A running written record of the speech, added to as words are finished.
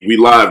We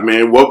live,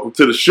 man. Welcome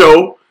to the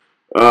show.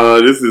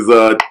 This is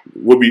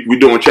we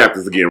doing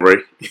chapters again, right?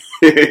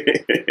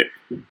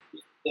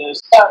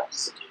 There's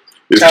chapters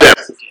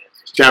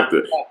It's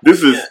chapter.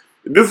 This is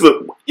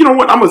you know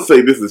what? I'm gonna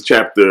say this is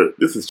chapter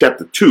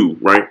 2,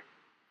 right?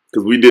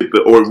 Because we're doing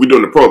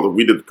the prologue.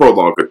 We did the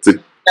prologue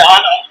to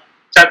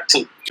Chapter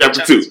 2.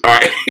 Chapter 2. All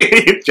right.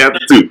 Chapter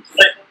 2.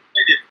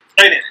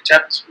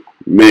 Chapter 2.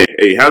 Man,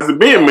 hey, how's it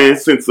been, man,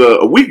 since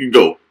a week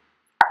ago?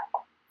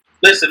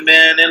 Listen,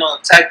 man, they done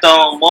tacked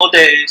on more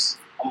days.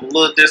 I'm a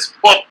little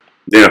disappointed.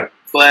 Yeah.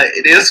 But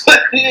it is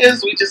what it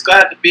is. We just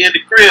got to be in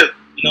the crib.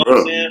 You know what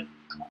I'm saying?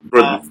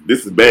 Bro,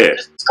 this is bad.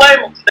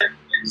 Disclaimer,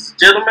 ladies and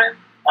gentlemen.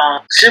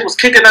 Shit was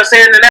kicking us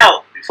in and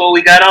out before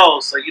we got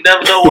on, so you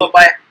never know what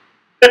might.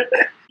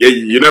 Yeah,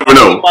 you never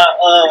know.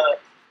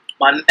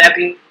 My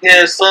nappy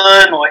haired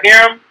son or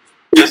hear him,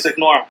 just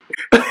ignore him.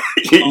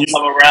 He'll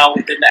come around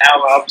within the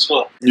hour, I'm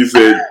sure. You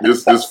said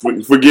just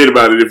forget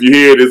about it. If you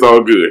hear it, it's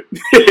all good.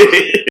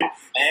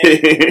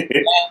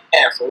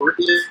 Man, for real,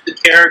 the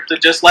character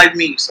just like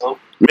me. So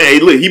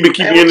man, look, he been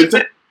keeping you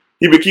entertained.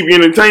 He been keeping you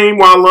entertained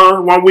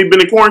while we've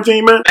been in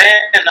quarantine, man.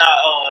 Man,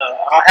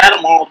 I had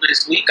him all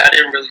this week. I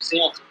didn't really see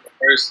him for the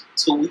first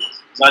 2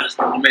 weeks. So I just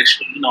wanted to make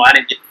sure, I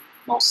didn't get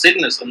no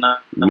sickness or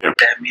nothing like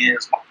that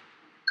means.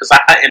 Because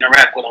I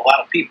interact with a lot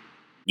of people.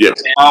 Yeah.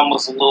 And Mom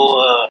was a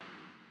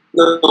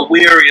little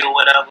weary or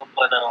whatever,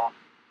 but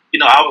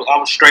I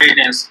was straight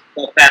and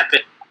stuff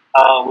happened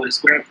with his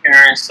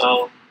grandparents,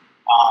 so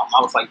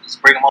I was like,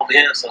 just bring him over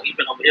here. So he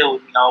been over here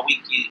with me all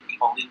week. He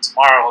gonna leave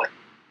tomorrow.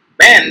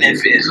 And man,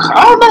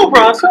 I don't know,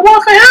 bro. If it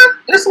wasn't for him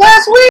this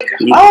last week,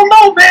 I don't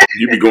know, man.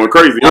 You be going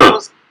crazy, huh?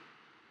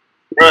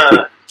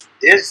 Bruh,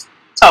 it's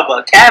talk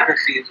about cabin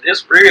fever.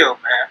 It's real,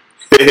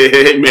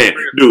 man. Man,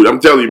 dude, I'm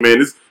telling you, man,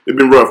 it's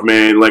been rough,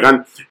 man. Like,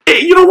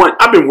 you know what?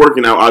 I've been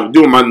working out. I'm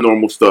doing my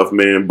normal stuff,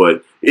 man.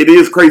 But it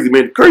is crazy,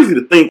 man. Crazy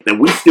to think that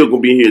we still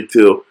gonna be here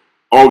till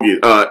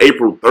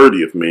April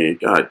 30th, man.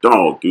 God,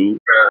 dog, dude.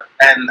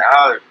 And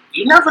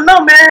you never know,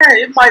 man.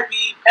 It might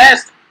be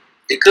past.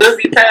 It could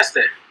be past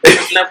that. You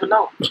just never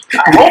know.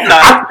 I hope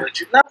not, but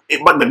you never.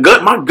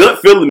 But my gut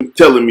feeling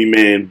telling me,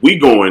 man,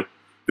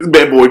 this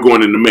bad boy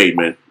going in the May,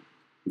 man.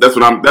 That's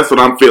what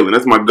I'm feeling.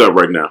 That's my gut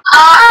right now.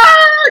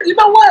 You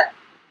know what?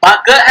 My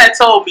gut had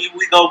told me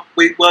we will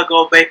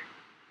go back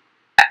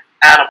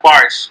out of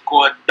March,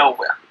 going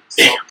nowhere.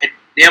 So and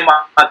then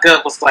my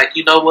gut was like,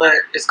 you know what?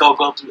 It's gonna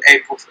go through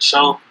April for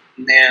sure.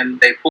 And then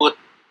they put,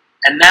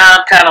 and now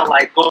I'm kind of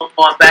like going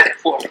back and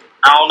forth.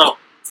 I don't know.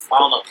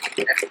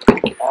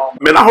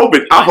 Man, I hope.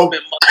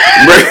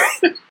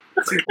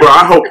 Bro,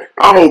 I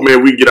hope,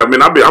 man, we get up.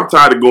 Man, I'm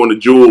tired of going to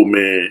Jewel,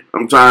 man.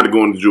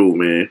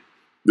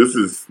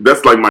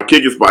 That's like my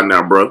kicking spot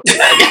now, bro. Look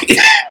at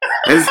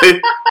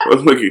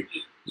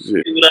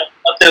shit.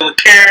 Up there with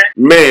Karen.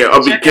 Man,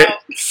 up with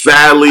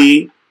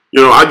Sally.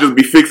 I just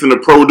be fixing the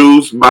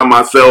produce by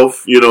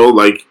myself.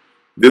 Like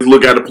just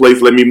look at a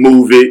place, let me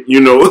move it.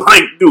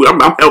 Like, dude,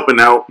 I'm helping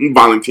out. I'm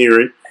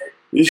volunteering.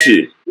 This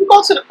shit. You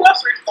go to the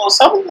grocery store.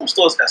 Some of them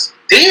stores got some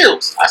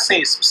deals. I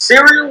seen some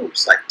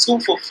cereals like 2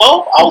 for $4.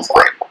 I was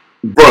like,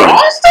 bruh.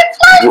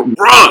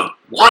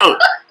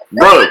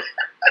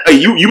 Hey,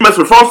 you mess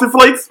with Frosted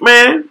Flakes,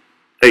 man?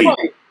 Hey,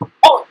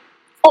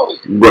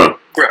 bruh.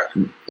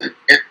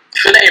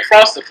 If it ain't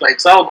Frosted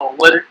Flakes, I don't know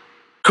what it.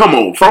 Come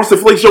on, Frosted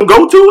Flakes your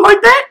go-to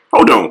like that?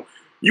 Hold on,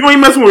 you ain't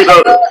messing with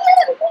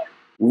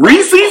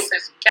Reese's?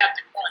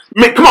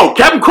 Man, come on,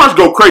 Captain Crunch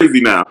go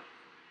crazy now.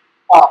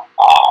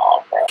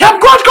 Captain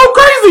Crunch go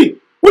crazy.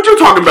 What you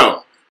talking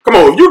about? Come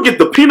on, if you get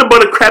the peanut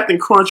butter Captain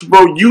Crunch,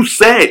 bro, you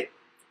sad.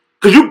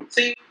 Cause you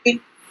see,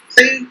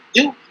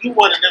 you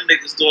one of them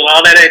niggas doing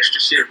all that extra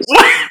shit.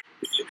 What?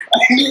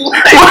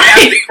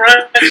 Captain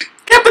Crunch.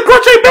 Captain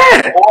Crunch ain't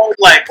bad. Or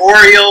like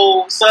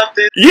Oreo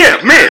something.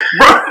 Yeah, man,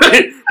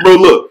 bro,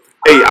 look,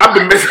 hey, I've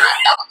been messing.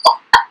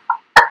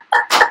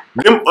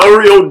 Them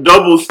Oreo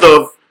double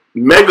stuff.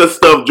 Mega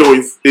stuff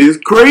joints is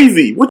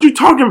crazy. What you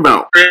talking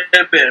about?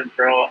 Tripping,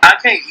 bro. I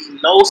can't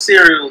eat no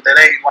cereal that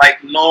ain't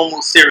like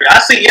normal cereal. I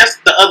see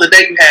the other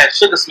day you had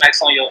Sugar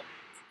Smacks on your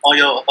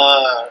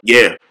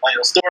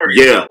story.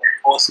 Yeah.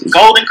 Or some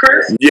Golden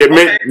Crisp. Yeah,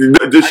 man.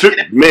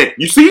 Okay. Man,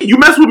 you see, you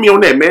mess with me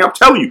on that, man. I'm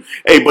telling you.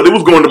 Hey, but it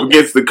was going up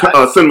against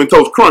the Cinnamon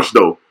Toast Crunch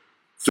though.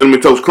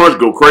 Cinnamon Toast Crunch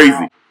go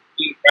crazy.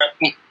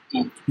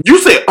 You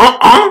said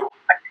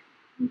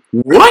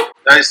what?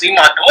 I see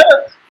my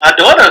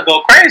daughter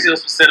go crazy with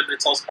Cinnamon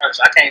Toast Crunch.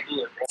 I can't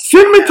do it, bro.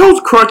 Cinnamon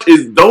Toast Crunch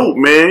is dope,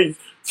 man.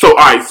 So, all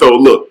right. So,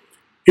 look.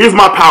 Here's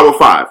my Power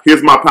 5.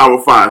 Here's my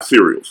Power 5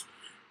 cereals.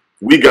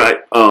 We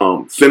got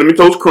Cinnamon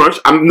Toast Crunch.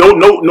 No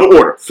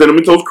order.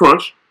 Cinnamon Toast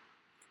Crunch.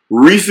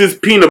 Reese's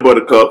Peanut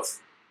Butter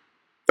Cups.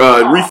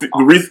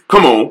 Reese.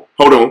 Come on.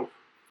 Hold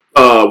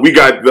on. We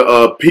got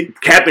the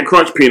Captain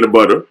Crunch Peanut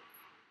Butter.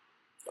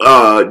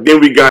 Then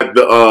we got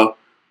the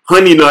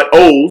Honey Nut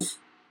O's.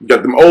 We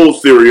got them old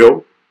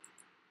cereal.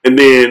 And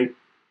then,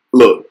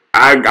 look,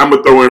 I'm going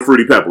to throw in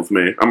Fruity Pebbles,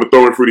 man.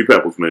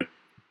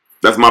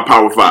 That's my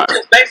Power 5.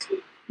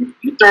 Basically,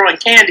 you throwing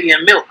candy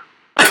and milk.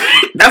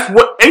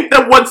 Ain't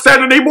that what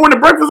Saturday morning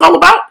breakfast all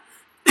about?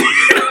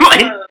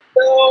 Like,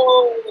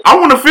 No. I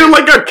want to feel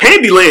like a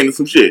Candyland or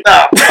some shit.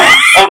 No.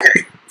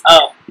 Okay.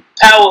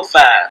 Power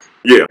 5.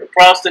 Yeah.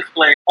 Frosted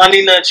Flakes,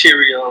 Honey Nut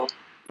Cheerios.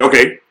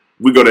 Okay,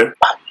 we go there.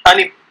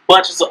 Honey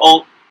Bunches of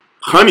Oat.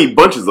 Honey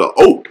Bunches of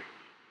Oat.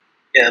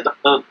 Yeah,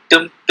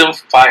 them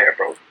fire,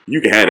 bro.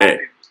 You can have that.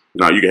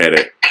 No, you can have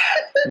that.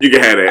 You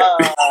can have that.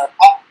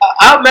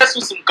 I'll mess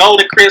with some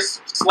Golden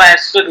Crisp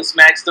 / Sugar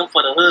Smacks, them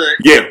for the hood.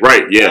 Yeah,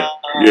 right. Yeah,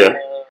 yeah.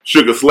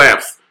 Sugar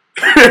slaps.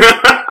 Bro,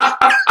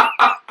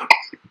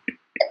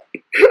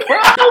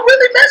 I don't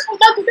really mess with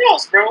nothing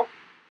else, bro.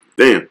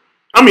 Damn.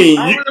 I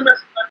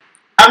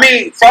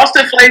mean,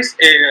 Frosted Flakes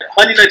and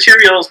Honey Nut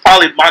Cheerios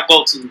probably my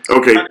go-to.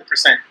 Okay.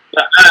 100%.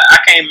 But I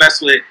can't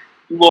mess with.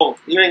 You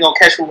ain't gonna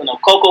catch me with no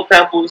Cocoa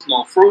Pebbles,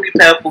 no Fruity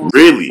Pebbles.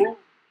 Really? Fruit,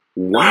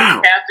 wow.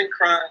 no Captain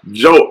Crunch.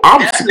 Joe,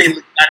 I'm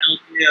definitely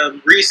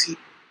Reese's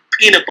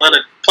Peanut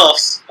Butter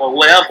Puffs or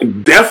whatever.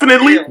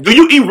 Definitely. Yeah. Do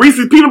you eat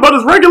Reese's Peanut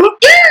Butters regular?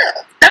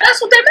 Yeah,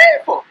 that's what they're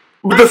made for.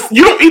 Because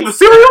you don't eat the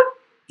cereal?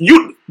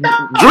 You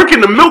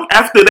drinking the milk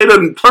after they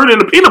done turned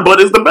into peanut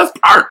butter is the best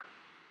part.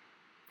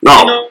 No.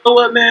 You know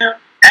what, man?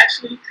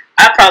 Actually,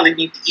 I probably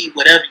need to eat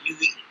whatever you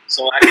eat,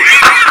 so I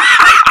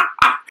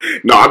can.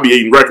 No, I be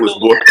eating reckless,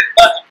 boy.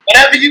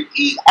 Whatever you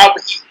eat, I'll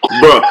eat.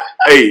 Bro,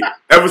 hey,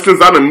 ever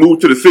since I done moved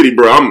to the city,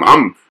 bro,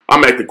 I'm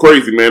acting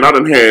crazy, man. I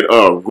done had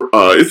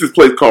it's this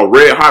place called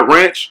Red Hot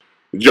Ranch.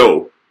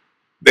 Joe,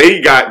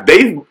 that's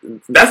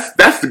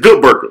the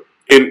good burger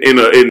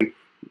in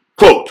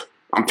quote.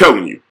 I'm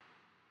telling you,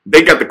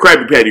 they got the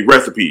Krabby Patty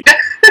recipe.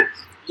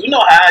 You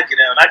know how I get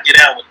out. I get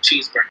out with a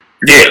cheeseburger.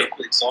 Yeah. Real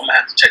quick, so I'm gonna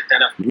have to check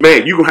that out.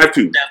 Man, you gonna have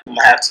to. Definitely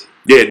gonna have to.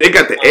 Yeah, they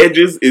got the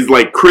edges is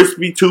like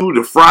crispy too.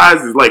 The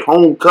fries is like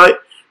home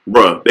cut.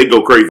 Bruh, they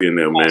go crazy in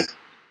there, man.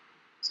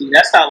 See,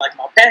 that's how like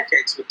my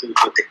pancakes with the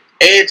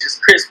edge is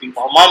crispy.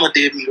 My mama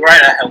did me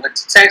right. I went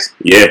to Texas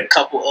a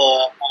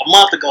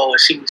month ago, and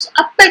she was,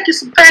 "I'll bake you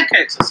some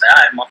pancakes." I said,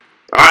 "All right, mom."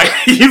 All right,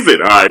 you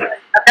said, "All right."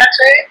 I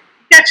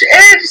got your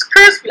edges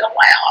crispy. I'm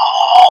like,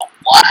 "Oh,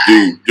 what?"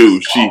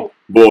 Dude,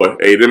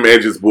 hey, them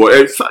edges, boy.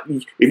 Hey,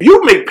 if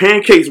you make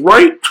pancakes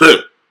right,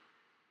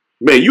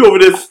 man, you over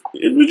this?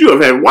 Would you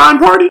have had wine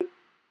party?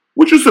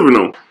 What you sipping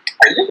on?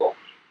 Hey,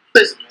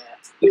 listen, man.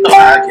 You know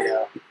how I get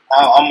out.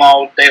 I'm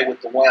all day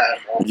with the wine,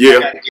 bro.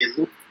 Yeah.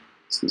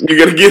 You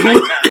gotta get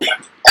loose.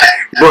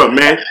 Bro,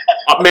 man.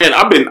 I've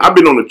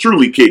been on a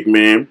Truly kick,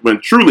 man.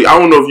 When Truly, I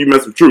don't know if you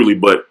mess with Truly,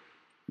 but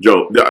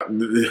Joe,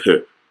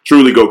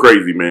 Truly go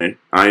crazy, man.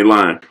 I ain't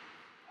lying.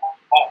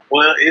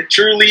 Well, it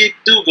truly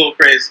do go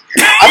crazy.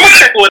 I'm gonna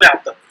check one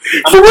out though.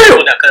 For real?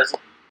 Because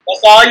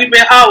that's all you've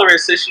been hollering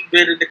since you've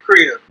been in the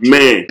crib.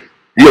 Man,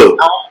 look.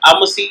 I'm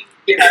gonna see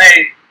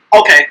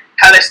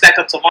how they stack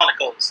up to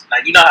Monaco's.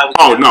 Like, you know how we.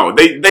 Oh no,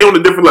 they on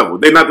a different level.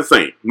 They're not the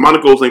same.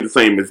 Monaco's ain't the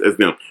same as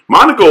them.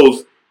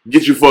 Monaco's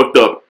get you fucked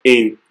up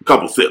in a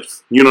couple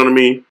sips. You know what I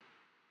mean?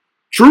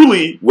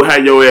 Truly will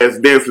have your ass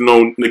dancing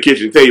on the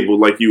kitchen table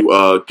like you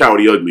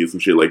Coyote Ugly or some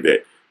shit like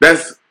that.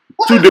 That's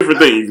two different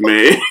things,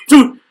 man.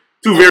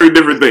 Two very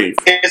different things.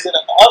 Is it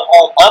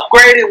an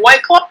upgraded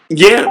White Claw?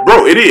 Yeah,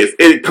 bro, it is.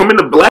 It come in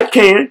the black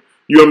can.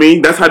 You know what I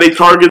mean? That's how they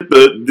target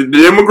the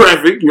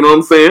demographic. You know what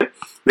I'm saying?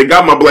 They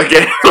got my black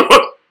can.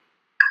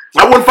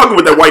 I wasn't fucking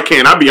with that white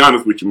can. I'll be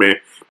honest with you, man.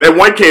 That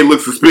white can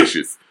looks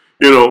suspicious,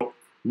 you know.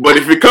 But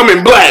if it come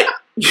in black,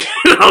 you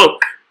know,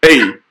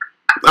 hey,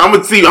 I'm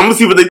gonna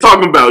see what they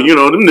talking about. You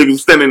know, them niggas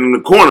standing in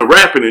the corner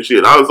rapping and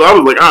shit. I was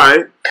like, all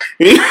right.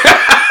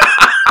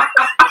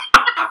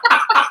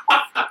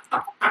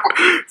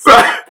 So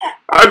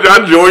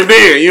I joined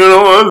in. You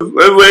know, I was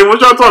like,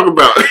 what y'all talking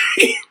about?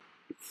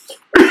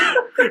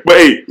 But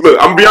hey, look,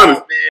 I'm gonna be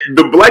honest.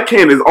 The black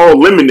can is all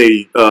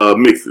lemonade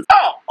mixes.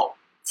 Oh.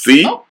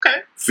 See?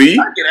 Okay. See?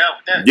 I get out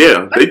with that.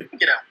 Yeah,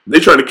 they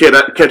try to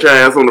catch our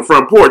ass on the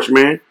front porch,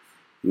 man.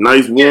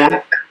 Nice warm.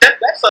 Yeah,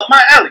 that's up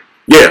my alley.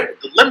 Yeah.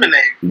 The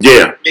lemonade.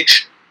 Yeah.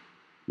 Mixture.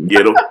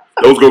 Yeah,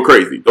 those go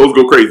crazy. Those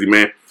go crazy,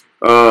 man.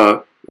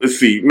 Let's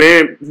see,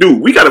 man.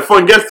 Dude, we got a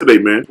fun guest today,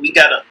 man. We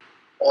got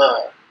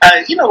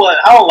you know what?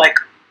 I don't like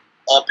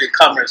up and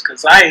comers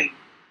because that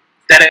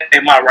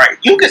ain't my right.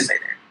 You can say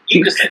that.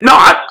 You can say that. No,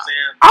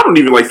 I don't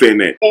even like saying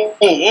that.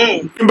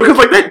 Mm-hmm. Because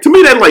like that, to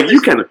me, that like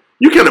you kind of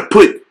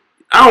put.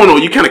 I don't know.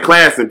 You kind of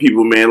classing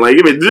people, man. Like,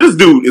 I mean, this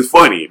dude is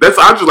funny. I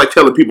just like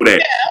telling people that.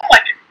 Yeah, I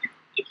like it.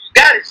 If you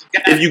got it, you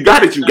got it. If you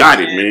got it, you got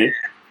it, man.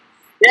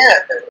 Yeah,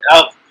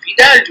 if you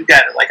got it, you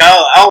got it. Like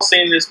I'll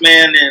see this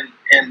man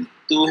and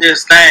do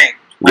his thing.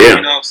 Like, Yeah.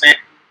 You know what I'm saying?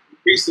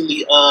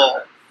 Recently,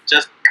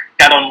 just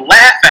got on the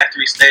Laugh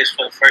Factory stage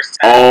for the first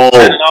time. Oh.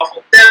 Set it off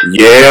with them.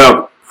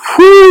 Yeah.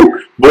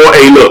 Whew. Boy,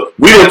 hey, look.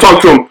 We gonna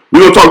talk to him. We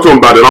gonna talk to him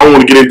about it. I don't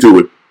want to get into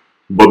it,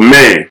 but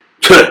man.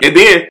 And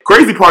then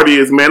crazy part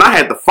is, man, I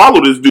had to follow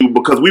this dude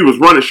because we was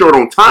running short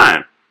on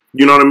time.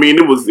 You know what I mean?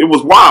 It was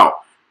wild,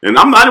 and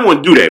I didn't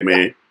want to do that,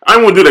 man. I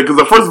didn't want to do that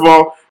because first of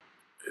all,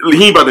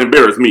 he ain't about to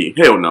embarrass me.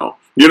 Hell no.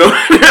 You know,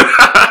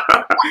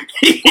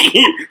 he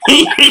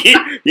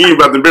ain't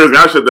about to embarrass me.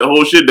 I shut the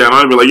whole shit down.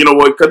 I'd be like, you know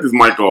what? Cut this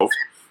mic off.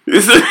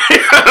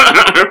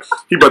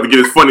 He about to get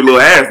his funny little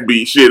ass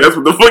beat. Shit, that's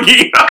what the fuck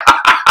he.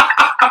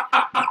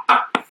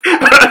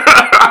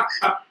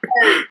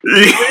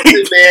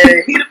 Listen,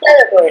 man, he the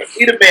man, though.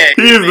 He the man.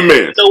 He is the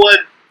man. You know what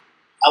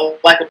I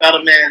like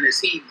about a man is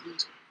he's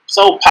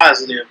so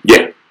positive.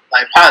 Yeah.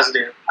 Like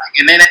positive.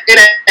 And then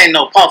it ain't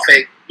no pump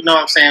fake. You know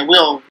what I'm saying?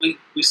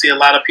 We see a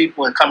lot of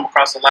people and come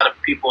across a lot of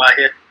people out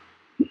here.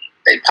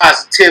 They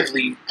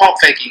positively pump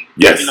faking.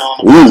 Yes. You know,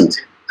 on the positive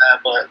side.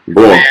 But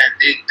man,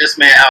 this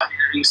man out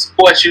here, he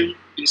supports you.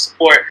 He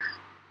support.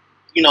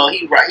 You know,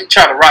 he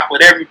try to rock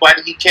with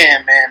everybody he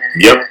can, man.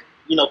 And, yep. And,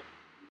 you know,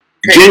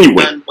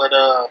 genuine.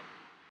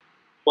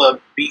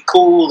 But be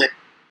cool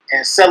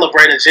and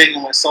celebrate a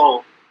genuine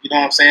soul. You know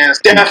what I'm saying? It's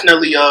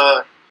definitely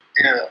it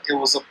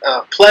was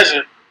a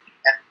pleasure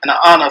and an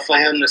honor for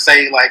him to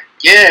say, like,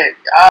 yeah,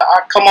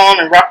 I come on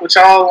and rock with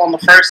y'all on the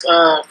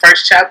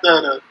first chapter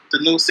of the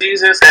new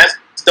season. That's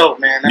dope,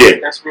 man.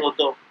 That's real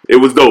dope. It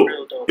was dope.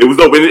 It was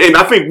dope. And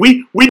I think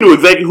we knew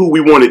exactly who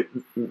we wanted,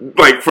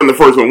 like, from the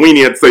first one. We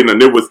didn't have to say nothing.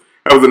 That was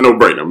a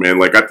no-brainer, man.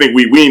 Like, I think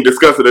we didn't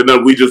discuss it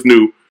enough. We just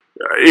knew,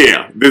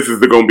 this is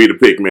going to be the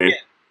pick, man. Yeah.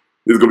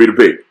 This is going to be the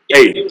pick. Yeah,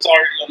 hey. He was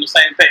already on the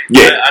same page.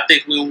 Yeah. I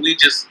think he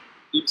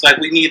was like,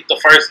 we need the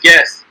first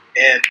guest.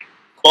 And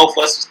both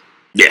of us.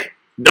 Yeah.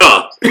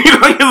 Duh.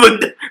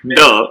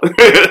 Duh.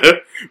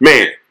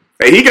 Man.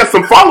 Hey, he got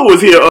some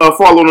followers here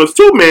following us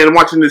too, man,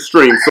 watching this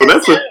stream. So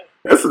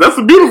that's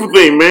a beautiful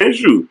thing, man.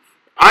 Shoot.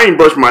 I ain't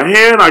brushed my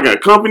hair. I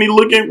got company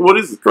looking. Well,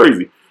 this is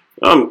crazy.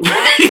 I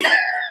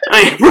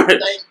ain't brushed.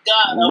 Thank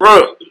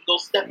God.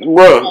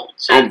 Bro,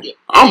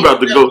 I'm about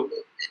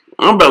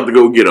to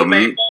go get a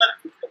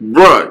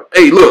bruh.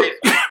 Hey, look.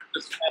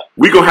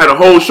 We gonna have a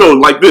whole show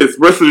like this.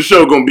 Rest of the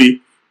show gonna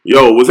be,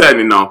 yo, what's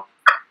happening now?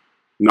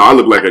 No, I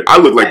look like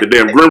the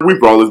damn Grim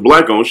Reaper. All this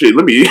black on shit.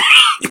 Let me.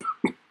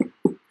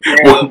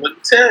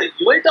 But tell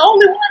you ain't the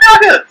only one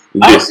out here.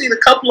 Yeah. I've seen a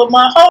couple of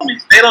my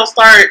homies. They don't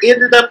start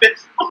ended up in.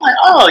 I'm like,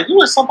 oh, you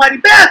in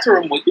somebody's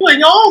bathroom? Well, you in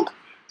your own.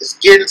 It's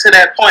getting to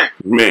that point.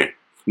 Man,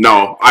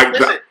 no, I'm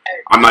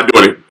not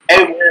doing it.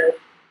 Hey,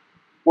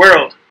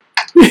 world,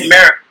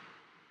 America.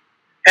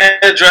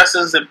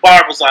 Hairdressers and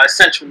barbers are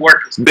essential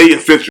workers. They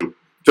essential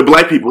to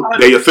black people. 100%.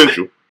 They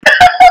essential.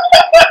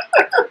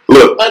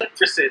 Look,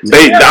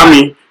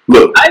 100%.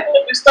 Look. I ain't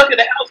gonna be stuck in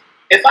the house.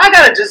 If I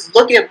gotta just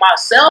look at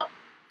myself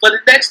for the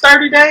next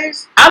 30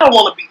 days, I don't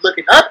want to be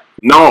looking up.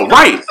 No,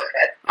 right.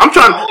 I'm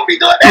trying to be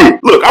doing that.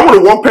 Look, I want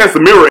to walk past the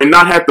mirror and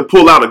not have to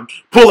pull out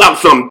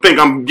something, think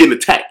I'm getting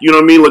attacked. You know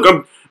what I mean? Like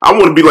I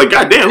want to be like,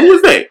 God damn, who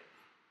is that?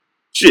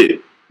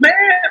 Shit. Man,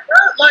 bro,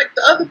 like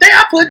the other day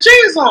I put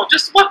jeans on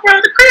just to walk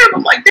around the crib.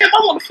 I'm like, damn, I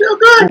want to feel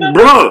good. Man.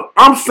 Bro,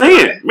 I'm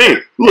saying,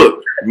 man,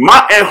 look,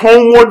 my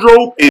at-home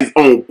wardrobe is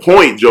on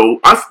point, Joe.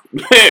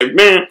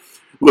 Man,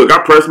 look, I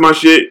press my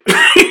shit.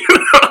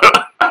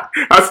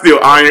 I still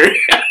iron.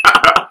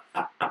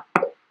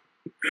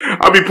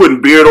 I be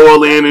putting beard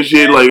oil in and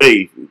shit. Like,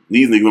 hey,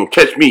 these niggas gonna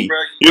catch me. Bro,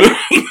 you know?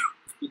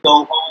 You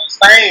gonna go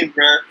insane,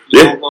 bro.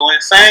 You gonna go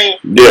insane.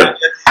 Yeah.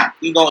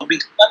 You gonna be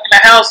stuck in the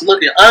house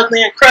looking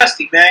ugly and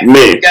crusty, man.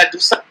 You gotta do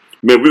something.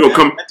 Man, we gonna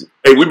come.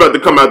 Hey, we about to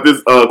come out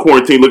this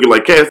quarantine looking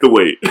like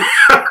Castaway.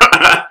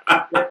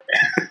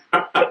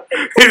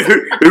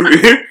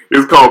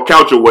 It's called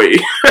Couch Away.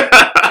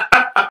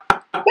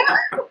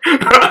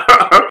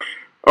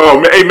 Oh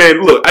man, hey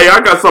man, look, hey, I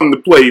got something to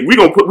play. We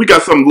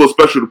got something a little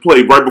special to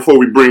play right before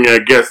we bring our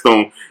guest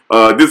on.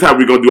 This is how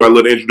we're gonna do our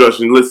little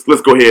introduction. Let's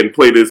go ahead and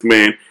play this,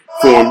 man.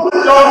 For him. Put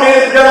your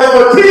hands together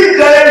for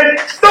TJ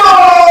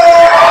Stokes!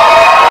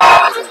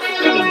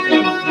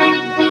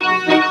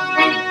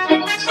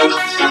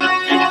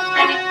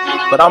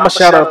 But I'm going to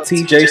shout out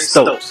TJ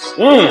Stokes.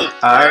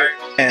 Alright.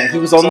 And he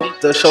was on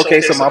the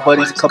showcase of my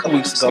buddies a couple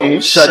weeks ago.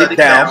 Shut It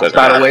Down,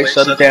 by the way.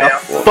 Shut It Down.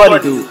 Funny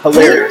dude.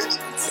 Hilarious.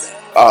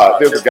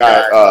 There's a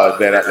guy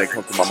that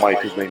comes to my mic.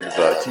 His name is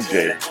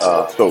TJ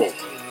Stokes.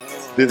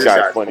 This guy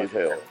is funny as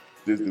hell.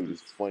 This dude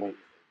is funny.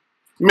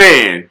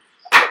 Man.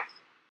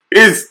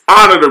 It's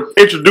honor to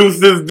introduce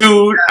this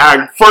dude,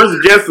 our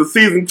first guest of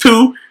season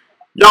 2.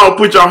 Y'all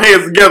put your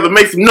hands together,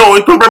 make some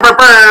noise for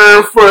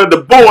the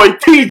boy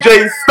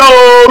TJ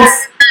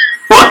Stokes.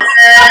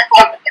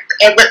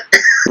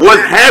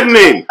 What's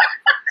happening?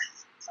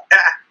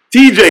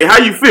 TJ, how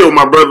you feel,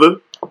 my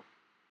brother?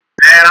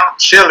 Man, I'm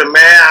chilling,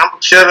 man. I'm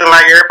chilling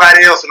like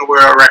everybody else in the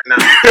world right now.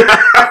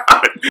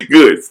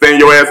 Good. Staying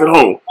your ass at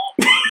home.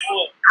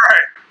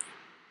 Right.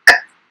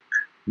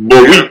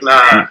 But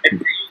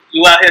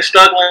you out here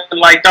struggling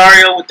like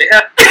Dario with the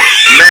F?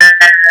 Man,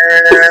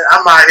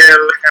 I'm out here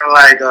looking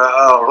like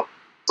a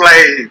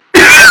slave.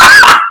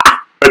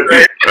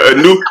 a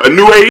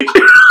new age?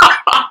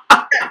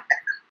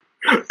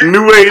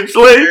 New age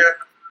slave?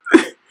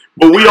 Yeah.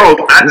 But we all...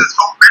 I just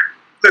hope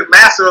that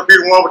Master will be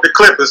the one with the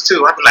clippers,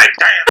 too. I'll be like,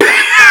 damn.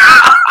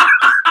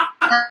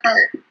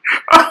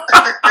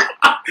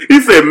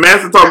 He said,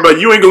 Master talking about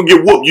you ain't gonna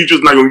get whooped, you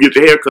just not gonna get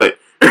your hair cut.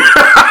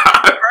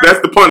 That's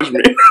the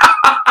punishment.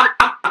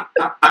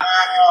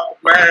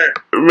 Man,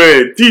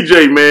 Man,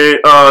 TJ, man,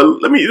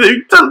 let me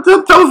tell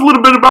us a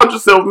little bit about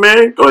yourself,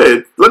 man. Go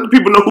ahead, let the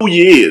people know who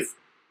you is.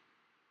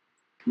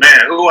 Man,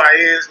 who I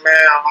is, man,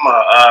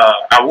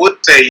 I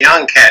would say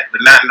young cat,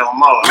 but not no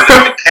more. I'm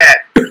just a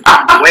cat.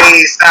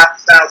 Way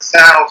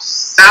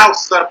south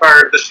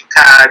suburb of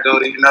Chicago.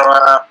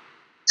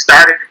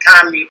 Started the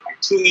comedy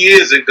like 2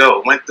 years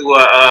ago. Went through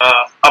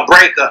a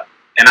breakup,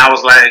 and I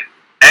was like,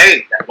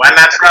 hey, why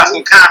not try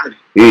some comedy?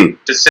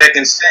 The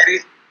Second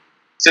City,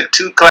 took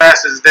 2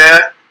 classes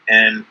there,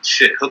 and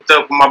shit, hooked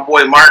up with my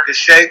boy Marcus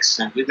Shakes,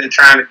 and we've been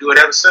trying to do it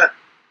ever since.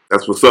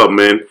 That's what's up,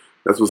 man.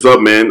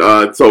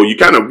 So you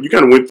kind of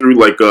went through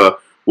like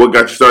what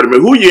got you started,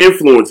 man. Who are your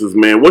influences,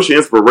 man? What's your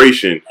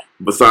inspiration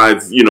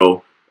besides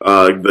the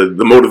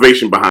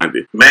motivation behind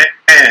it? Man,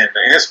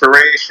 the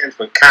inspiration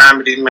for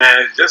comedy,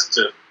 man, is just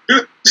to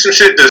do some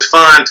shit that's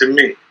fun to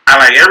me. I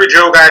like every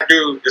joke I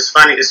do is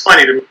funny. It's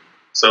funny to me.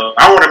 So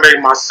I want to make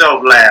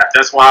myself laugh.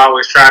 That's why I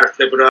always try to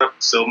flip it up.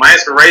 So my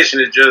inspiration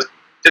is just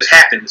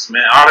happiness,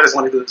 man. All I just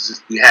want to do is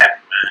just be happy,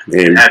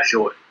 man. And have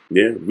joy.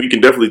 Yeah, we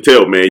can definitely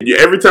tell, man.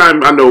 Every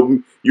time I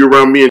know you're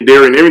around me and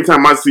Darren, every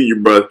time I see you,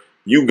 bro,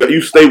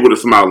 you stay with a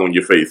smile on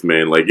your face,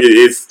 man. Like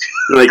it's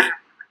like,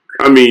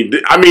 I mean,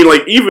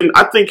 like even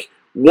I think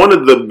one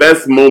of the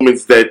best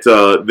moments that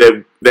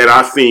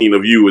I seen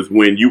of you is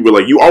when you were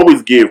like, you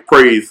always give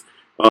praise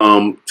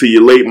to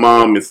your late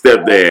mom and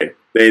stepdad,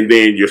 and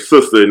then your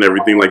sister and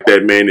everything like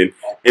that, man.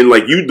 And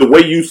like the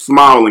way you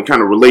smile and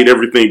kind of relate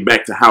everything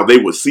back to how they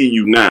would see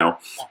you now,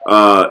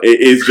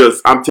 it's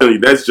just, I'm telling you,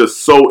 that's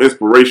just so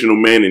inspirational,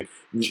 man. And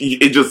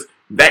it just,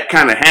 that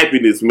kind of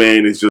happiness,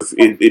 man, is just,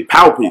 it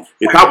palpitates.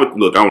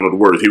 Look, I don't know the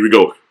words. Here we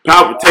go.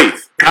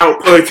 Palpitates.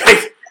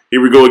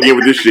 Here we go again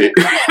with this shit.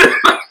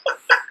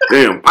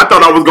 Damn, I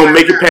thought I was gonna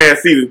make it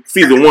past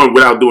season 1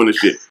 without doing this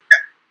shit.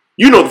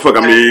 You know what the fuck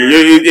I mean?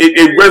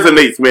 It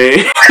resonates,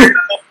 man.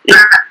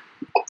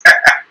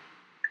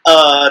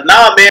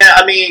 Nah, man.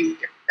 I mean,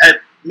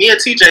 me and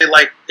TJ,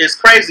 like, it's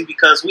crazy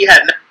because we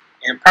had nothing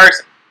in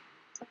person.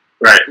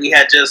 Right. We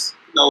had just,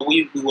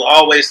 we would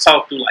always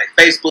talk through like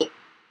Facebook.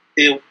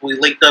 Then we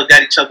linked up,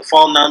 got each other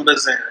phone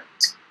numbers, and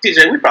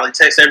TJ, we probably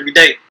text every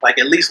day, like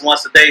at least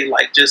once a day,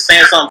 like just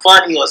saying something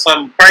funny or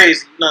something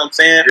crazy. You know what I'm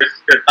saying?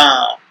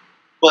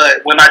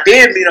 But when I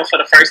did meet him for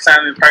the first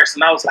time in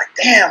person, I was like,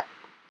 damn,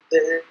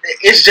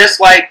 it's just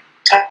like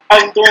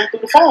talking to him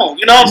through the phone.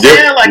 You know what I'm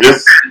saying? Like,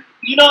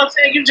 you know what I'm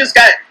saying? You just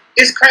got,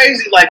 it's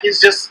crazy. Like, it's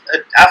just,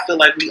 I feel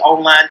like we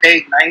online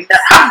dating. I never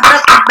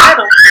met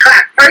him.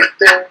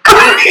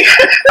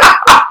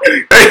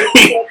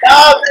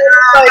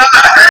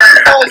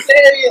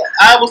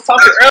 I was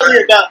talking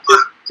earlier about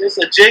just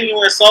a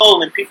genuine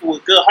soul and people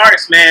with good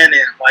hearts, man.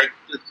 And like,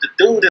 the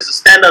dude is a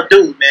stand-up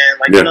dude, man.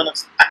 Like, you know what I'm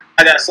saying?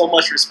 I got so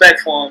much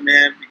respect for him,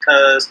 man,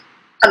 because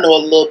I know a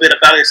little bit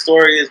about his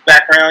story, his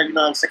background. You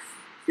know what I'm saying?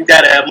 You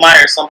gotta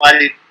admire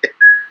somebody that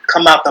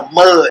come out the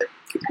mud.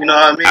 You know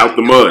what I mean? Out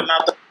the mud.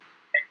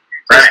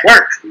 Just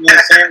work. You know what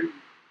I'm saying?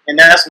 And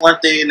that's one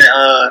thing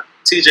that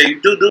TJ,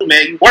 you do,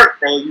 man. You work,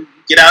 bro. You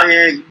get out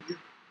here.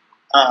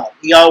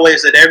 He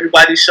always at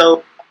everybody's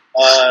show.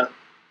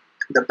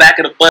 The back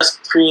of the bus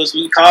crew, as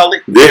we call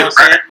it. You know what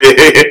I'm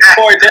saying?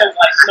 Support them,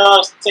 like, you know what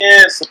I'm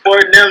saying?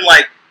 Supporting them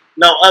like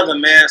no other,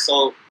 man.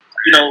 So,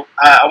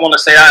 I want to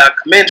say I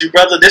commend you,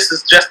 brother. This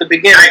is just the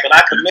beginning, but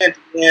I commend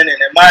you, man,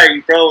 and admire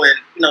you, bro. And,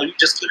 you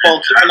just keep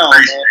on keeping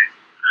on, man.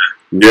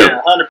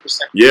 Yeah. 100%.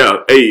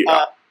 Yeah. Hey,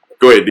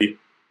 go ahead, D.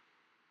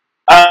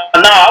 No,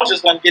 I was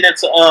just going to get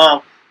into,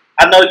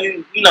 I know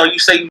you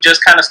say you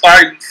just kind of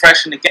started, you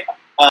fresh in the game.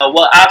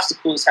 What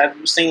obstacles have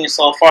you seen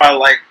so far,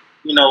 like,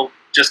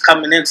 just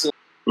coming into it?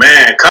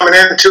 Man, coming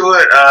into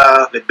it,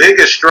 the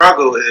biggest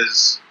struggle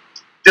is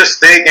just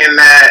thinking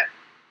that,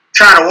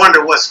 trying to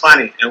wonder what's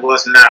funny and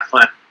what's not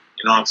funny.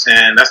 You know what I'm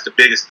saying? That's the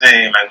biggest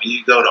thing. Like when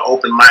you go to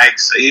open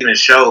mics or even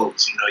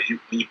shows,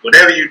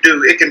 whatever you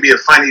do, it can be a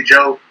funny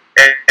joke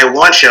at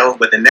one show,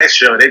 but the next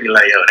show they be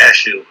like, yo, that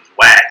shit was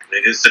whack.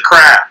 It's the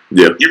crowd.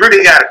 Yeah. You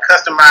really got to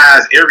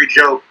customize every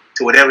joke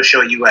to whatever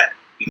show you at.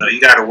 You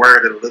got to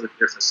word it a little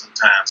different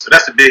sometimes. So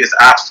that's the biggest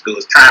obstacle,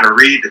 is trying to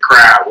read the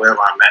crowd wherever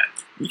I'm at.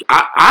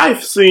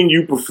 I've seen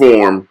you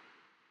perform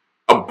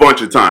a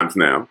bunch of times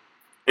now.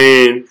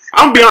 And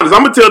I'm going to be honest,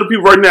 I'm going to tell the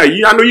people right now,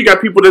 I know you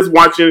got people that's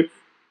watching,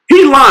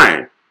 he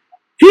lying.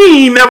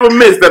 He ain't never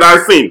missed that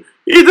I've seen.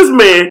 This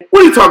man,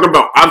 what are you talking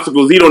about?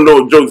 Obstacles, he don't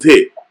know if jokes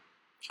hit.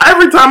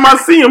 Every time I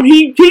see him,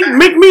 he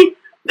make me,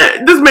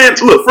 this man,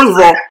 look, first of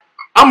all,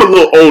 I'm a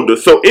little older,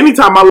 so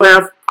anytime I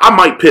laugh, I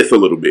might piss a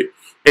little bit.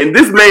 And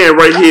this man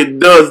right here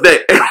does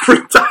that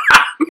every time.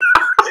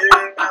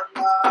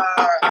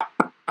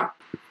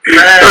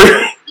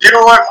 Man, you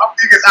know what? My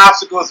biggest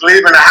obstacle is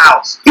leaving the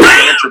house. I'm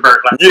an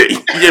introvert.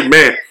 Yeah,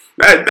 man.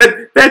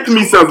 That to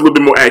me sounds a little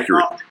bit more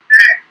accurate.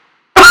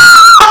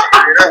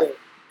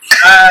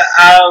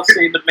 I've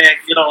seen the man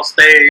get on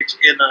stage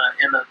in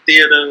a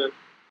theater.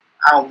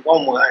 A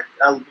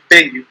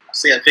venue. I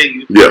say a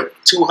venue. Yeah.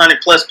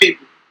 200 plus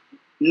people.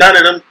 None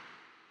of them.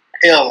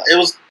 Hell, it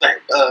was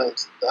like a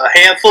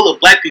handful of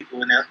black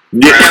people in there.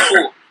 Yeah. A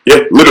handful.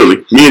 Yeah,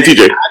 literally. Me and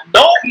TJ. I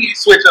know he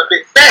switched up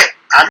his set.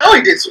 I know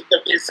he did switch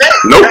up his set.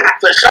 Nope.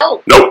 For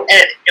sure. Nope.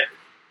 And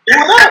blew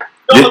it up.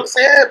 You know what I'm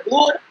saying?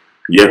 Blew it up.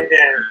 Yeah.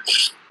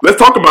 Let's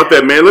talk about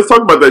that, man. Let's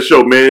talk about that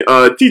show, man.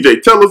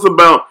 TJ, tell us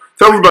about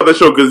that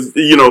show, because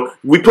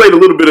we played a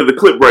little bit of the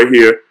clip right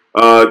here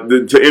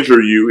to intro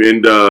you,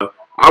 and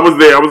I was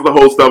there. I was the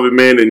host of it,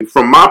 man. And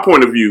from my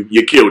point of view,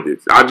 you killed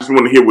it. I just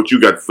want to hear what you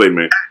got to say,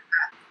 man.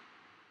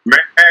 Man,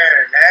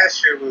 that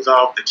shit was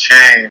off the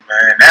chain,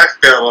 man. That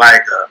felt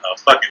like a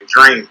fucking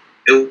dream.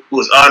 It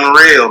was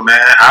unreal,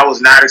 man. I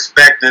was not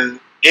expecting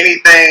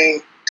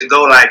anything to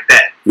go like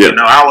that. Yeah.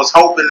 I was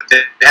hoping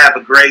to have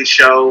a great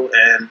show,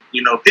 and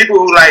people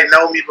who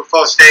know me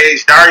before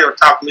stage. Dario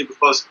talked to me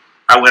before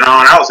I went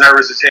on. I was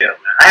nervous as hell,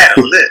 man. I had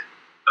a list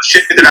of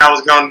shit that I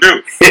was gonna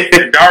do,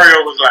 and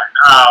Dario was like,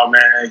 "Oh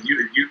man, if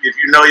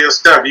you know your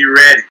stuff, you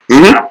ready?"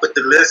 Mm-hmm. I put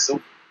the list,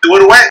 so do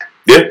it away.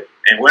 Yeah.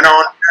 And went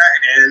on,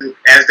 and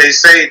as they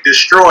say,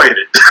 destroyed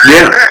it.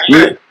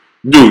 Yeah.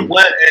 Dude.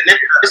 What? And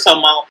it's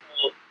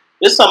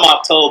something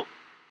I've told.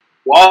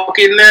 Walk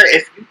in there.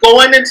 If you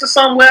going into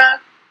somewhere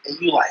and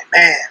you like,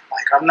 man,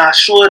 like I'm not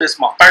sure. This is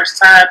my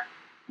first time.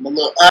 I'm a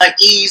little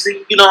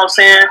uneasy. You know what I'm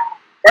saying?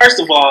 First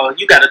of all,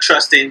 you gotta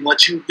trust in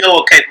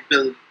your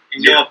capability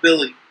and your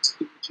ability to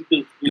do what you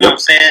do. You know what I'm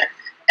saying?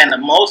 And the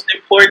most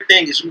important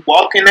thing is you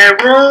walk in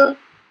that room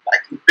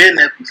like you've been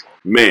there before.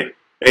 Man,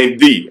 and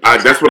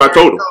that's what I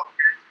told him.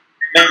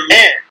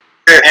 Man.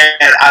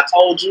 And I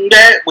told you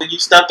that when you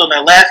stepped on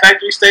that Laugh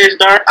Factory stage,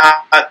 Dark.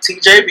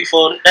 TJ,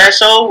 before that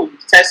show, we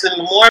texted in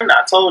the morning.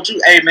 I told you,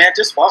 hey man,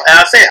 just walk. And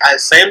I said,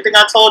 same thing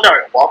I told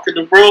Dark. Walk in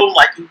the room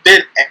like you've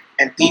been.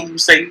 And then you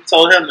say you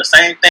told him the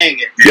same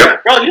thing. And,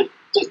 yep. Bro, you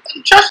just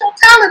trust your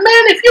talent,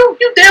 man. If you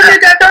damn near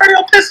got dirty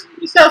on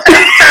pissing yourself.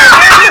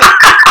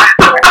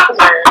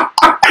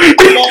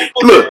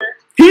 Look,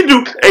 he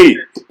do. Hey,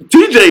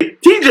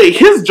 TJ,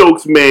 his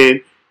jokes,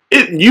 man.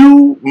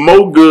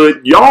 Mo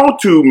Good, y'all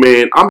two,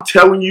 man. I'm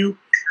telling you,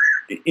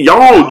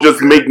 y'all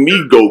just make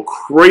me go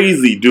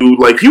crazy, dude.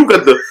 Like he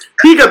got the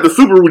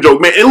Subaru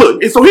joke, man. And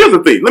look, so here's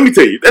the thing. Let me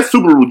tell you, that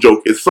Subaru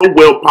joke is so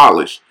well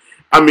polished.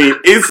 I mean,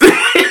 it's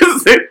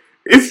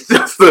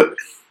just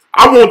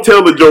I won't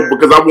tell the joke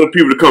because I want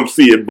people to come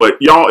see it. But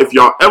y'all, if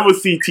y'all ever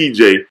see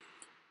TJ,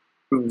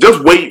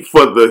 just wait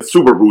for the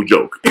Subaru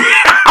joke.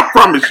 I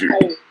promise you.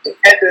 And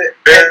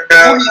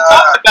when he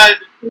talks about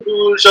the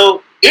Subaru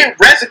joke, it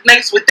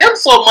resonates with them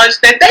so much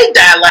that they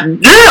die like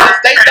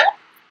they don't.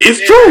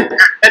 It's true.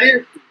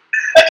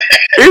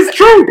 It's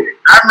true.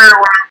 I remember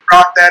when I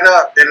brought that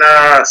up in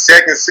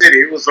Second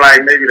City. It was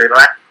like maybe the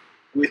last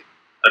week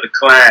of the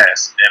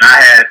class, and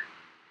I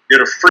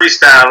did a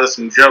freestyle of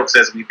some jokes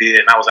as we did,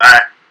 and I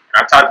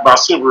talked about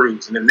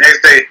Subarus, and the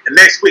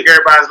next week,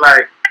 everybody's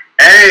like,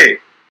 "Hey,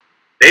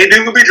 they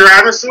do be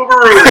driving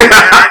Subarus."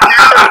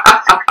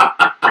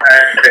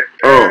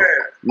 Oh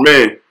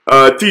man.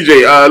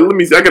 TJ, let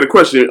me see. I got a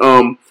question.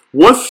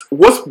 What's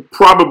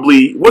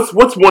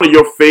one of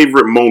your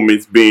favorite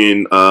moments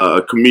being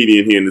a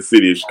comedian here in the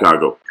city of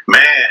Chicago?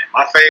 Man,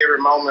 my favorite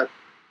moment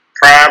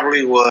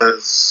probably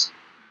was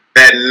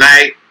that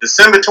night,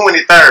 December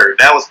 23rd.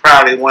 That was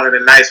probably one of the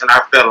nights when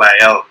I felt like,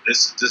 oh,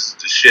 this is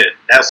the shit.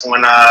 That's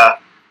when my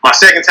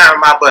second time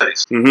with my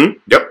buddies. Mm-hmm.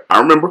 Yep, I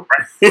remember.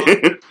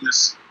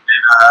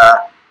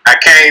 I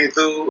came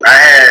through. I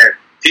had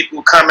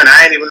people coming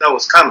I didn't even know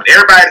was coming.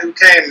 Everybody who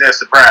came there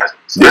surprised me.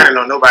 So I didn't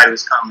know nobody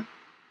was coming.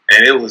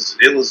 And it was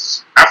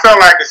I felt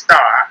like a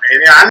star.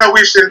 And I know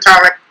we shouldn't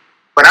talk like,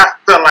 but I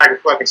felt like a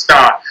fucking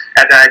star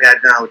after I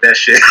got done with that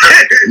shit.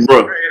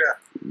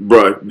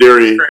 Bro,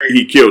 Darian,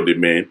 he killed it,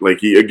 man. Like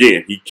he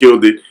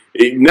killed it.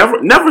 It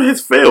never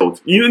has failed.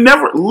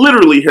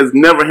 Literally has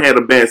never had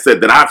a bad set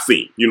that I've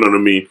seen. You know what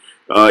I mean?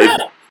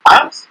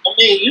 I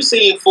mean, you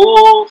seen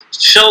full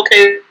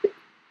showcase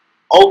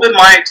open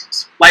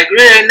mics. Like,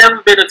 there ain't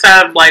never been a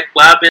time like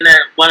where I've been at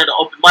one of the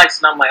open mics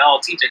and I'm like, oh,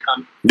 TJ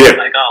coming. Yeah. I'm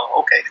like, oh,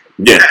 okay.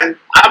 Yeah.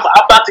 I'm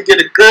about to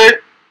get a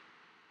good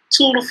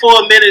 2 to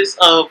 4 minutes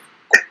of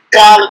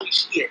quality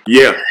shit.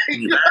 Yeah.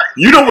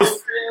 You know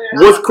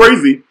what's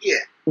crazy? Yeah.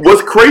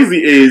 What's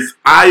crazy is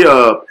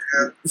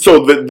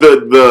so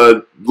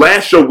the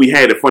last show we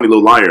had at Funny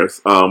Little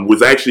Liars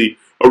was actually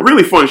a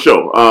really fun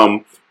show.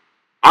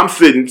 I'm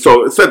sitting,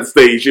 so set the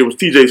stage. It was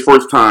TJ's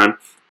first time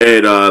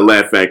at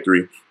Laugh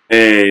Factory.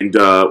 And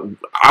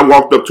I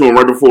walked up to him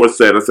right before it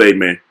said, I say,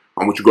 man,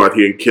 I want you to go out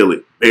here and kill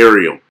it.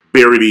 Bury them.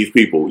 Bury these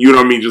people. You know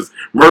what I mean? Just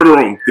murder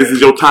them. This is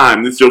your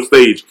time. This is your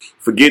stage.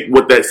 Forget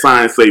what that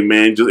sign say,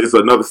 man. It's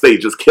another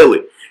stage. Just kill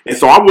it. And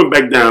so I went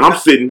back down. I'm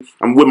sitting.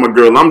 I'm with my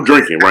girl. And I'm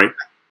drinking, right?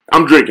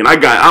 I'm drinking.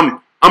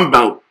 I'm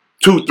about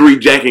 2-3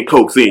 Jack and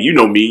Cokes in. You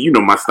know me. You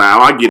know my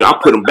style. I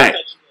put them back.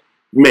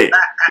 Man.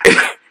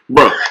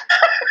 Bro.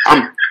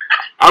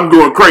 I'm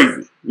going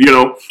crazy, you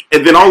know?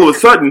 And then all of a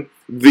sudden,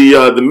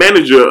 the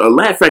manager of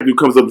Laugh Factory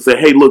comes up and says,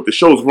 hey, look, the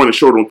show's running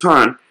short on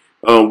time.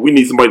 We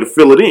need somebody to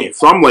fill it in.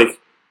 So I'm like,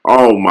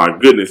 oh, my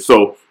goodness.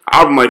 So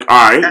I'm like,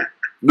 all right,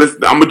 I'm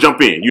going to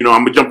jump in. You know,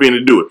 I'm going to jump in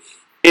and do it.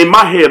 In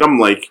my head, I'm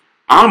like,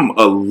 I'm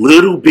a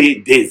little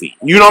bit dizzy.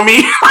 You know what I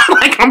mean?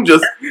 Like I'm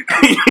just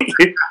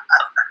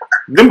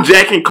them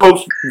Jack and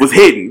Cokes was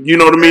hidden. You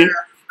know what I mean?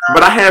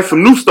 But I had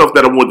some new stuff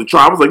that I wanted to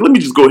try. I was like, let me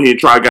just go ahead and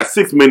try. I got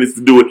 6 minutes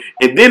to do it.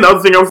 And then the other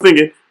thing I was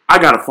thinking, I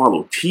gotta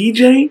follow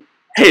TJ?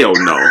 Hell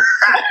no.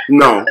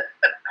 No.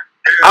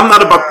 I'm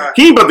not about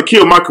he ain't about to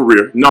kill my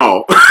career.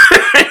 No.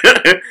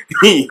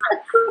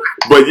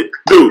 But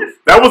dude,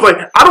 that was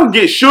like I don't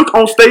get shook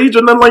on stage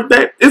or nothing like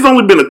that. It's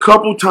only been a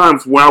couple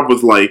times where I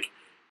was like,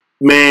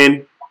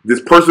 man, this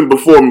person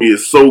before me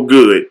is so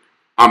good.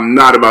 I'm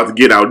not about to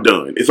get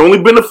outdone. It's only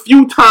been a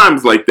few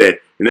times like that.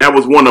 And that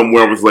was one of them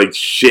where I was like,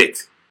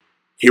 shit.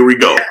 Here we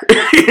go.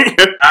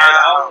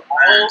 I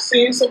don't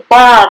see some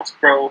bombs,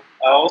 bro.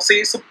 I don't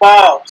see some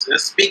bombs. And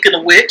speaking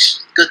of which,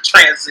 good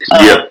transition.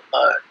 Yeah.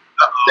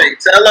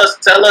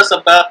 Tell us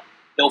about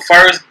your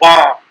first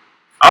bomb.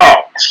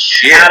 Oh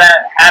shit!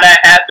 How that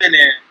happened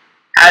and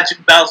how'd you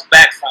bounce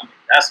back from it?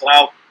 That's what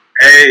I.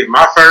 Hey,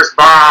 my first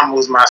bomb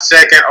was my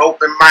second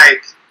open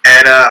mic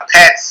at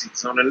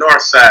Patsy's on the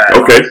north side.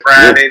 Okay. On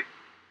Friday. Yeah.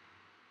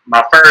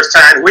 My first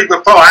time, the week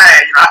before,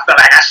 I felt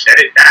like I shut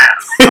it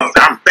down.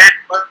 I'm back.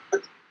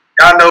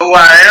 Y'all know who I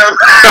am.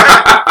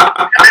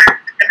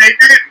 And they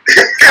didn't.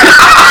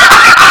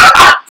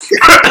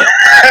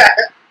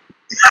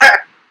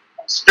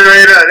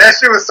 Straight up. That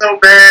shit was so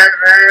bad,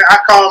 man. I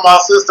called my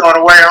sister on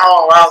the way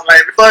home. I was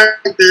like,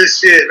 fuck this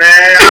shit, man.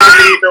 I don't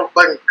need no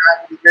fucking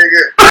comedy,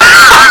 nigga.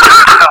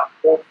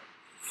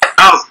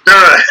 I was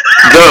done.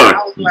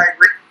 I was like,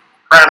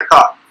 around the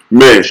car.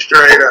 Man.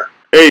 Straight up.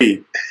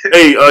 Hey,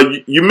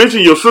 you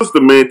mentioned your sister,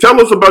 man. Tell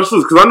us about your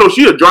sister, because I know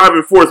she a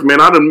driving force,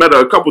 man. I done met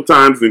her a couple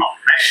times, and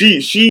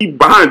she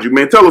behind you,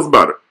 man. Tell us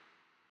about her.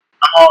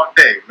 All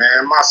day,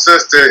 man. My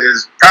sister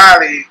is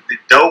probably the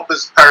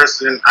dopest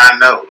person I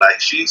know. Like,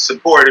 she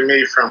supported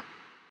me from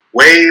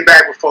way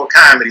back before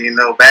comedy,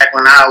 back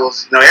when I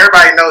was,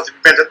 everybody knows if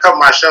you've been to a couple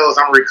of my shows,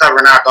 I'm a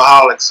recovering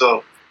alcoholic.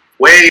 So,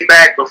 way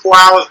back before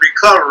I was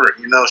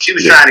recovering, she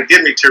was trying to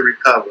get me to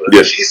recover.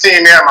 Yeah. She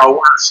seen me at my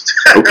worst.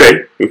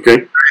 Okay.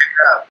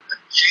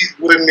 She's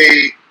with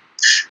me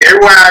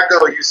everywhere I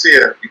go. You see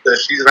her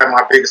because she's like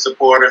my biggest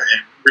supporter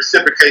and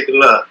reciprocate the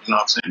love. You know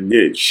what I'm saying?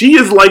 Yeah, she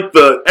is like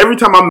every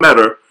time I met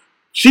her,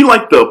 she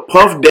like the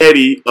Puff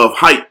Daddy of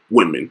hype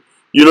women.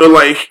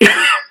 Like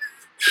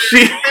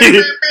she,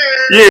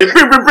 yeah.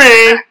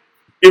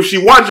 If she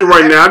watching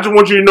right now, I just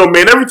want you to know,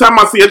 man. Every time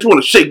I see her, I just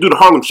want to do the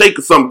Harlem Shake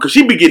or something, because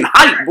she be getting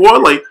hype, boy.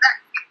 Like,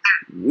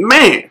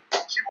 man.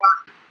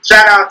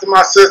 Shout out to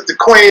my sister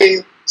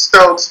Queen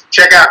Stokes.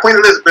 Check out Queen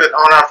Elizabeth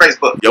on our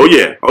Facebook. Oh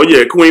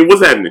yeah, Queen.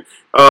 What's happening?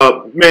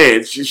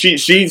 Man,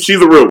 she's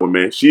a real one,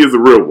 man. She is a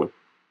real one.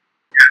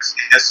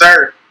 Yes,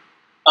 sir.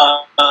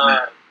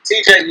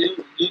 TJ,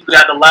 you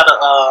got a lot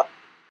of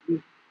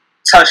you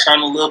touched on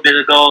a little bit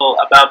ago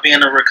about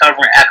being a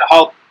recovering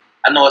alcoholic.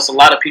 I know it's a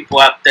lot of people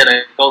out there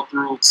that go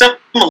through similar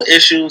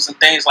issues and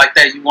things like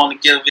that. You want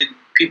to give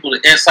people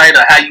the insight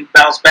of how you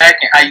bounce back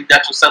and how you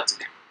got yourself to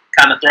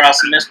kind of throw out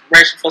some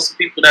inspiration for some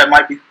people that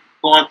might be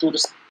going through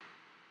this.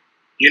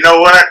 You know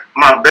what?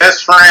 My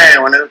best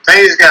friend, when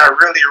things got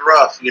really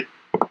rough, and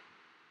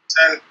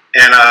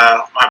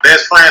my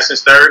best friend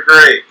since 3rd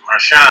grade,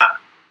 Marshawn,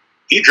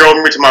 he drove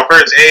me to my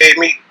first AA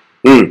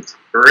meeting.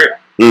 For real.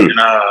 And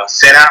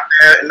sat out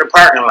there in the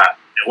parking lot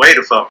and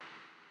waited for me.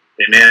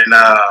 And then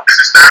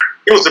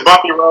it was a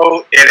bumpy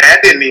road, and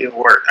that didn't even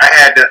work.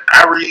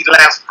 I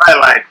relapsed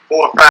probably like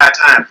 4 or 5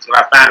 times until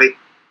I finally,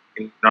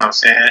 you know what I'm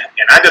saying?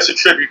 And I just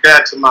attribute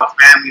that to my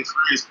family and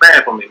friends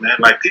praying for me, man.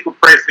 Like, people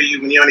pray for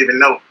you when you don't even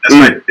know. That's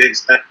like the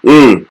biggest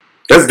thing.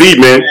 That's deep,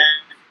 man.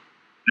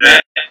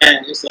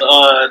 And it's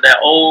that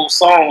old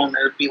song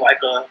that'd be like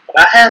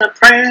I had a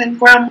praying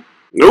grandma.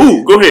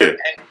 Ooh, go ahead.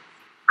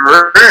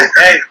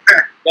 Hey,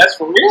 that's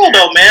for real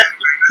though, man.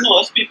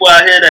 There's people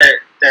out here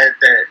that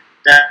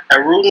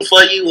are rooting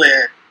for you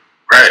and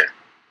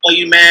for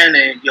you, man,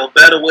 and your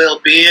better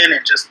well-being,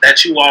 and just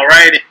that you all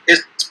right.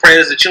 It's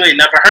prayers that you ain't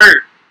never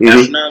heard. You know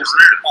what I'm saying?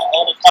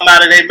 All come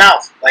out of their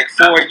mouth, like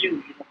for you. You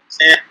know what I'm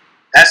saying?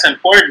 That's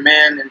important,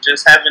 man, and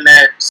just having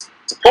that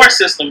support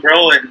system,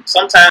 bro. And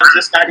sometimes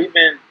it's not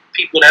even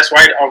people that's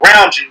right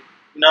around you.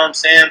 You know what I'm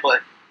saying?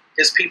 But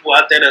it's people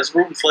out there that's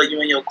rooting for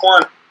you in your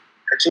corner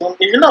that you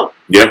don't even know.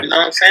 Yeah. You know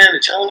what I'm saying?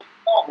 That you don't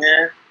know,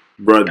 man.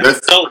 Bro,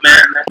 that's dope,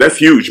 man. That's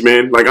huge,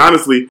 man. Like,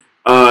 honestly,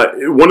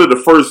 one of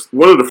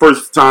the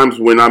first times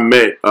when I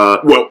met,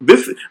 I'm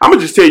gonna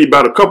just tell you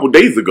about a couple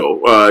days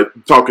ago,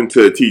 talking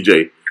to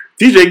TJ.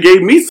 TJ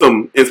gave me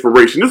some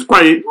inspiration. This is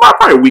probably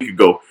a week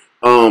ago.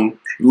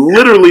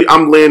 Literally,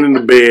 I'm laying in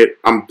the bed.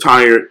 I'm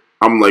tired.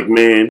 I'm like,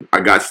 man,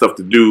 I got stuff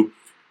to do.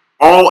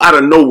 All out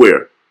of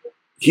nowhere,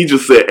 he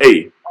just said,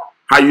 "Hey,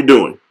 how you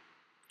doing?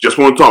 Just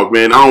want to talk,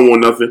 man. I don't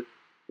want nothing."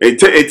 And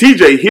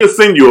TJ, he'll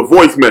send you a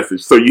voice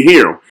message so you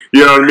hear him.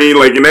 You know what I mean?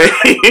 Like,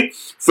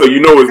 so you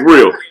know it's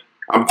real.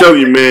 I'm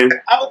telling you, man.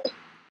 I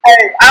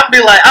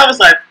was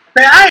like,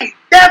 man, I ain't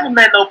never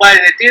met nobody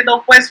that did no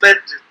voice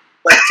messages,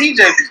 but TJ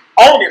be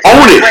on it.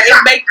 On it. But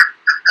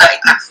what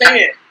he's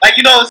saying. Like,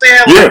 you know what I'm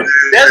saying? Yeah. Like,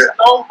 there's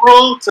no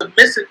room to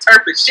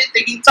misinterpret shit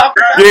that he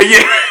talking about.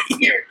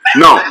 Yeah.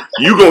 No,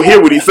 you gonna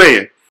hear what he's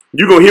saying.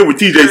 You gonna hear what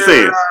TJ's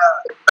saying.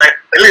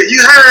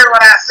 You heard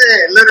what I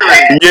said,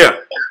 literally. Yeah.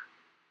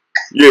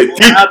 Yeah.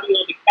 I'll be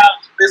on the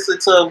couch listening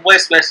to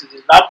voice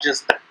messages. I'm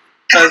just,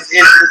 because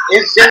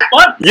it's just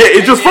funny. Yeah,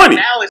 it's just funny.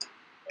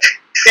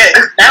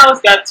 Now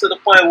it's got to the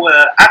point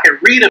where I can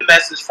read a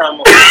message from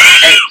him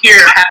and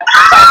hear how.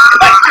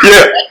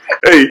 Yeah.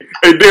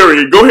 Hey,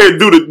 Darian, go ahead and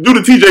do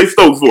the TJ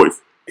Stokes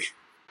voice.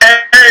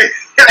 Hey.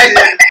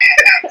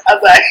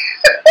 I'm like,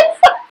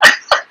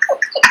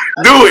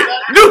 Do it.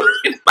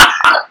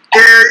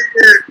 Yeah.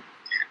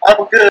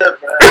 I'm good,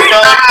 bro.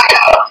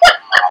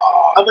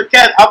 I'm a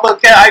cat.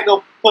 I ain't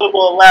gonna put him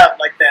on laugh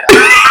like that.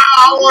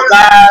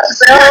 By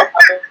himself.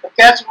 I'm gonna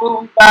catch a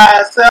movie by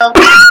himself.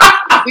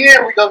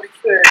 Here we gonna be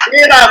good.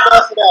 Then I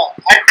bust it out.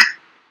 I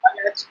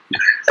got you.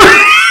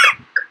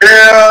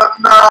 Yeah,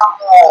 no.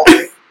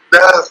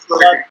 That's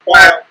fucking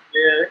flat.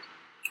 Yeah.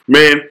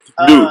 Man,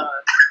 dude,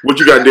 what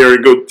you got,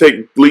 Darian? Go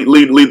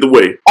lead the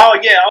way. Oh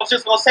yeah, I was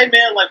just gonna say,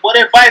 man, like, what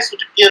advice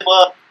would you give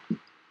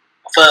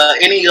for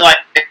any like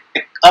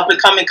up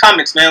and coming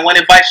comics, man? What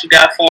advice you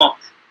got for them?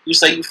 You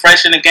say you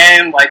fresh in the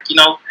game, like, you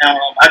know.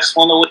 I just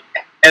want to know what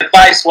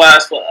advice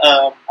wise for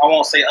I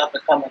won't say up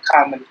and coming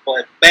comics,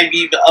 but maybe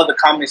even other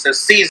comics that's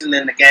seasoned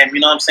in the game. You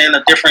know what I'm saying?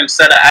 A different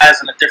set of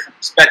eyes and a different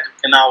perspective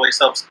can always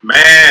help.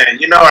 Man,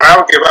 you know what? I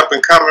would give up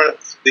and coming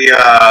the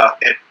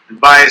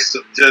advice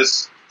of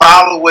just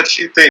follow what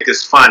you think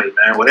is funny,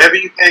 man. Whatever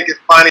you think is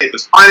funny, if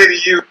it's funny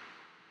to you,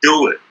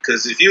 do it.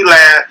 Because if you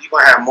laugh, you're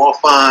going to have more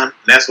fun. And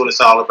that's what it's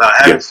all about,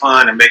 having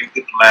fun and making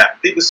people laugh.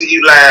 If people see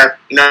you laugh,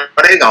 you know,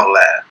 they're going to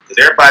laugh. Because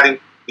everybody,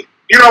 if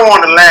you don't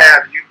want to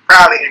laugh, you're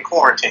probably in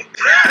quarantine.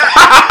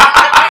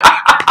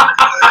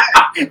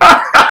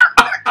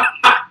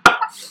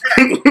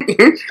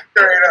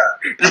 Straight up.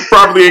 You're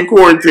probably in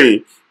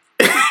quarantine.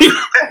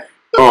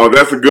 Oh,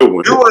 that's a good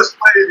one. Do what's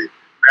funny to you,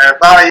 man.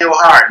 Follow your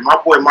heart. My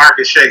boy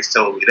Marcus Shakes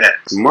told me that.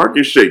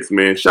 Marcus Shakes,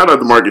 man. Shout out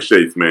to Marcus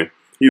Shakes, man.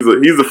 He's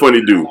a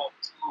funny dude.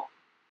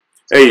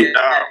 Hey,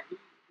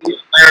 he's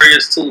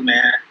hilarious too,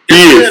 man. He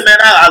is. Good, man.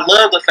 I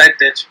love the fact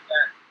that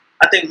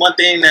I think one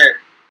thing that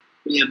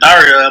me and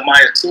Dario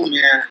admire too,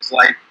 man, is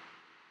like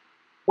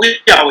we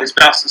always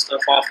bouncing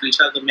stuff off of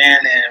each other, man,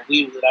 and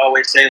we would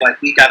always say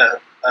like we got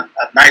a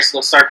nice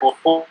little circle of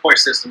support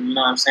system, you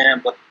know what I'm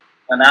saying? But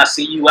when I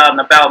see you out and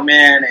about,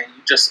 man, and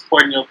you just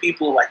supporting your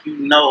people, like, you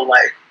know,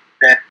 like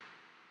that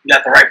you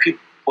got the right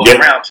people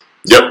around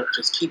you. So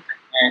just keep it,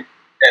 man.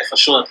 That for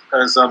sure,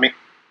 because I mean.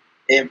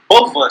 And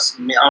both of us,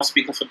 I mean, I'm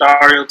speaking for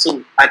Dario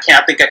too. I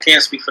think I can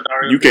speak for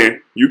Dario. You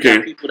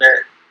can. People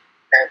that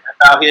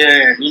out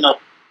here, and you know,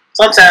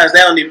 sometimes they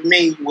don't even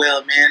mean you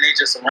well, man. They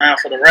just around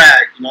for the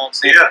ride. You know what I'm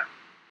saying? Yeah.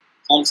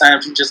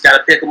 Sometimes you just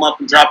gotta pick them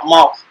up and drop them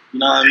off. You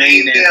know what I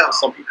mean? And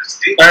some people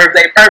serve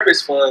their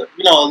purpose for,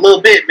 you know, a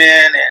little bit,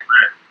 man. And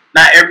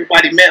not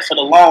everybody meant for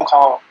the long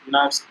haul. You know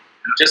what I'm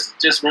saying?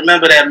 Just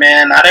remember that,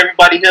 man. Not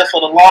everybody here for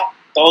the long.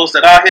 Those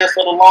that are here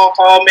for the long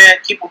haul, man,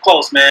 keep them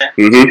close, man.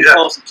 Mm-hmm. Keep them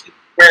close and keep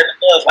spreading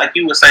the love, like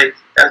you would say.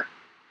 That's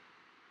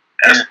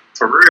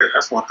for real.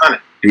 That's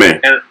 100.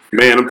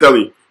 Man, I'm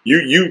telling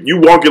you, you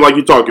walk it like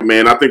you talking,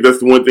 man. I think that's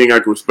the one thing I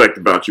can respect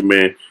about you,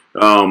 man.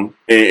 And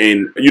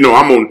you know,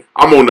 I'm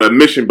on a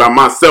mission by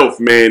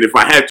myself, man. If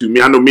I had to,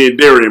 man, I know me and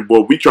Darian,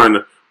 boy, we trying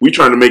to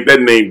make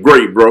that name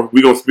great, bro.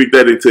 We gonna speak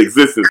that into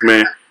existence,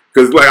 man.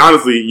 Because, like,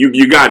 honestly,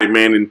 you got it,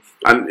 man. And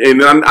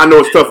I know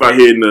it's tough out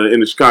here in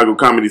the Chicago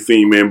comedy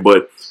scene, man.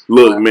 But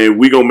look, man,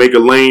 we gonna make a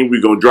lane.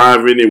 We gonna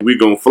drive in it. We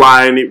gonna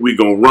fly in it. We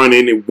gonna run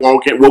in it,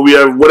 walk in.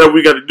 Whatever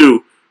we got to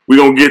do, we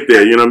gonna get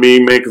there. You know what I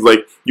mean, man? Because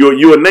like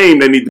you're a name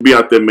that needs to be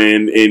out there,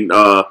 man. And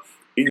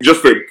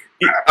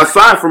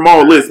aside from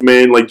all this,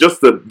 man, like just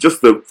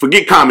to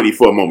forget comedy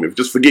for a moment.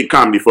 Just forget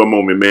comedy for a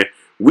moment, man.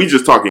 We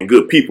just talking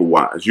good people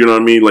wise. You know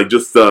what I mean? Like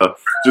just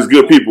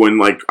good people. And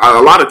like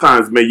a lot of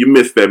times, man, you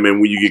miss that, man,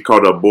 when you get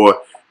caught up, boy.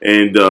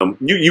 And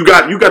you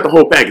got the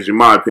whole package, in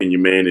my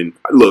opinion, man. And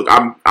look,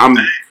 I'm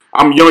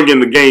young in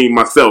the game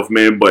myself,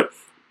 man, but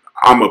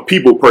I'm a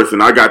people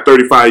person. I got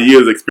 35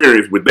 years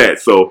experience with that,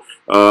 so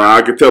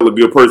I can tell a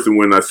good person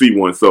when I see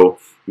one. So,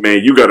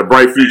 man, you got a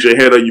bright future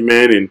ahead of you,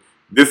 man. And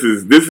this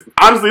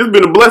honestly, it's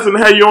been a blessing to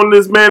have you on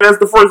this, man. That's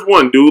the first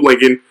one, dude.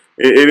 Like, and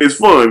it's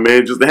fun,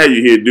 man, just to have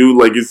you here, dude.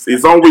 Like,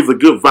 it's always a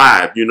good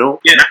vibe, you know.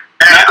 Yeah,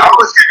 man, I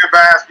always get good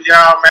vibes for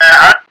y'all,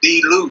 man.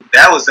 D. Luke,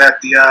 that was at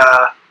the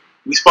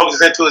we spoke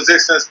this into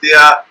existence,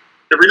 the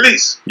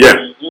release. Yeah.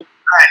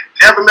 I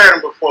never met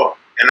him before.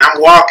 And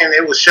I'm walking,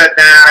 it was shut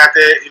down after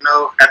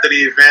the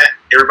event.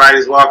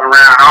 Everybody's walking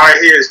around. All I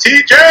hear is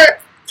TJ.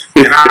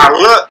 And I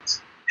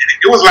looked,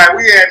 and it was like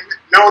we had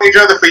known each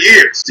other for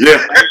years.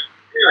 Yeah.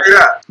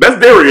 Yeah. That's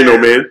Darian, though,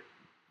 man.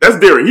 That's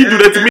Darian. He do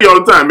that to me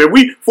all the time, man.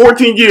 We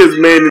 14 years,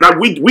 man, and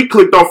we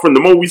clicked off from the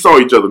moment we saw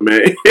each other,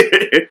 man.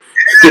 It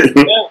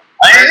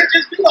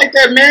just be like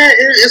that, man.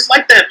 It's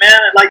like that, man.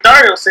 Like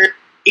Dario said,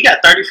 he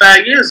got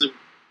 35 years of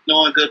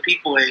knowing good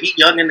people, and he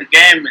young in the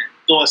game and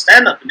doing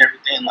stand up and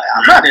everything. Like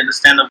I'm not in the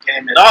stand up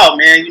game at all,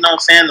 man. You know what I'm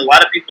saying? A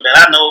lot of people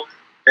that I know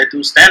that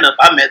do stand up,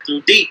 I met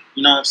through Deep.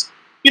 You know,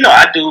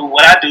 I do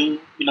what I do.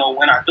 You know,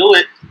 when I do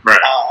it, Right.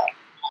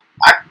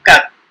 I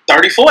got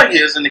 34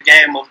 years in the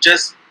game of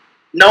just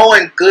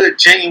knowing good,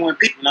 genuine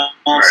people. You know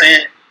what I'm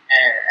saying?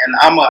 And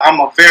I'm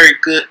a very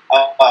good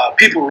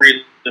people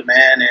reader,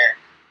 man. And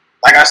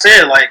like I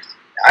said, like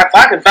if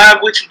I could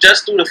vibe with you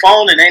just through the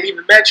phone and ain't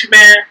even met you,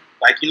 man.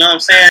 Like, you know what I'm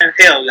saying?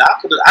 Hell,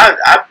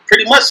 I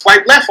pretty much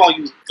swipe left on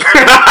you. So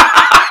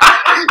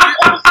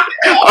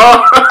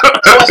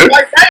it's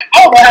like that. I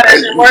don't know how that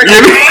shit works.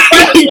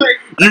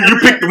 You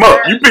picked them up.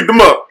 You picked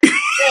them up.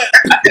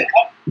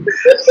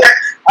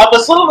 I'm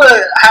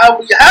assuming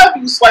how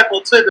you swipe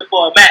on Twitter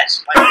for a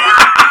match. Like,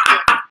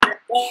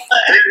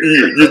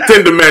 You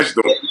tend to match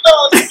them.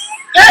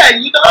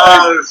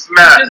 Just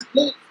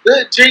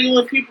good,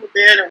 genuine people,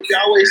 man. And we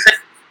always say,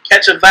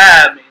 catch a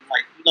vibe, man.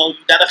 Like, you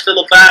gotta feel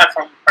a vibe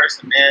from a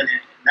person, man.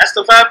 And that's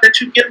the vibe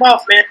that you give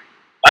off, man.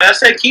 Like I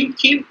said, keep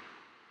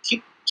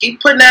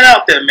putting that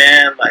out there,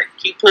 man. Like,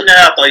 keep putting that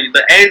out there.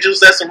 The angels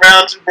that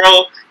surround you,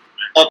 bro,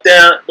 up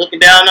there looking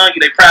down on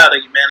you, they proud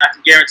of you, man. I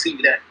can guarantee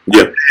you that.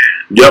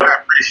 Yep. I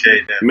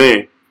appreciate that,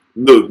 man.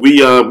 Look, we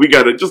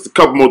got just a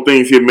couple more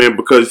things here, man.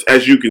 Because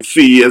as you can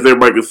see, as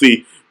everybody can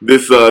see,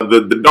 this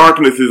the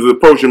darkness is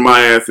approaching my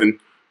ass, and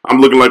I'm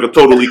looking like a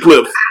total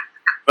eclipse.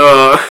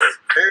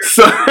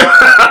 So,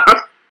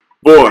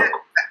 boy,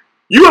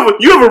 you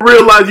ever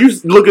realize you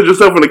look at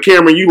yourself in the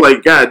camera and you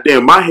like, God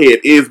damn, my head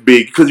is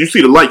big because you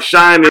see the light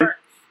shining.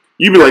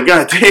 You be like,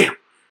 God damn,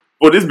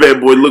 boy, this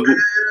bad boy look.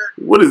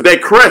 What is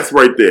that crest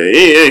right there?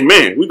 Hey,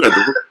 man, we got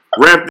to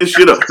wrap this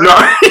shit up. No.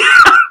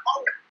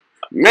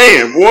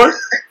 Man, boy,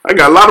 I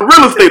got a lot of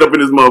real estate up in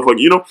this motherfucker,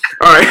 you know?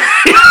 All right.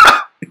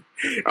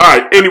 All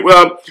right. Anyway,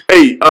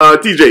 hey,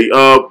 TJ,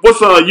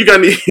 what's you got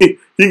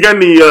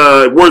any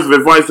words of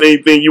advice,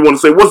 anything you want to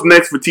say? What's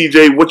next for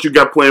TJ? What you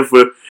got planned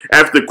for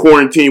after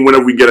quarantine,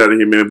 whenever we get out of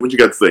here, man? What you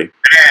got to say? Man,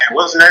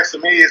 what's next for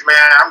me is,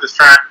 man, I'm just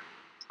trying to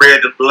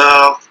spread the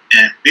love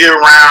and be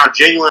around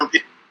genuine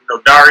people. You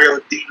know, Dario,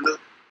 D-Luke.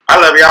 I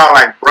love y'all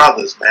like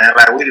brothers, man.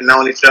 Like, we've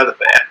known each other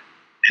forever.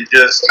 And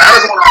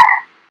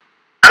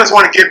I just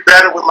want to get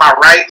better with my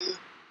writing,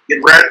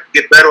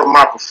 get better with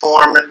my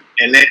performing,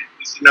 and then,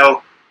 you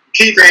know, the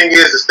key thing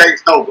is to stay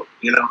sober,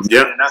 you know?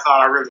 Yep. And that's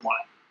all I really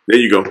want. There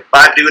you go. If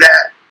I do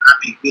that, I'll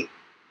be good.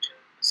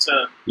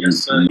 Yes,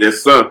 sir.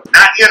 Yes, sir.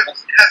 Not if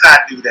I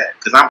do that,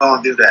 because I'm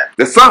going to do that.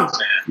 Yes, sir.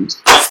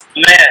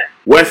 Man.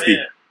 Westy.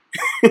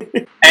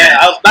 And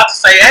I was about to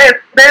say, hey,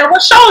 man,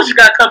 what shows you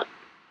got coming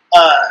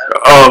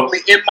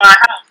in my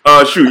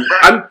house? Shoot.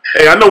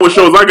 I know what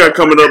shows I got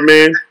coming up,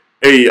 man.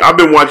 Hey, I've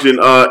been watching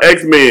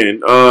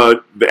X-Men,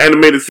 the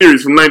animated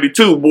series from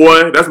 '92,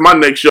 boy. That's my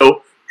next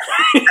show.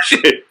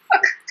 Shit.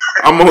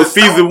 I'm on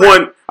season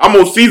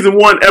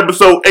 1,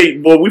 episode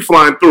 8, boy. We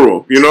flying through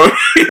them, you know?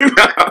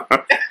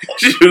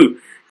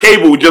 Shoot.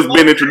 Cable just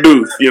been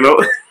introduced, you know?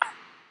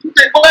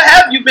 What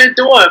have you been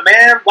doing,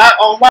 man?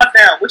 On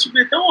lockdown, what you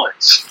been doing?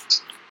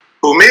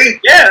 Who, me?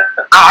 Yeah.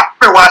 I've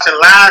been watching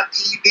live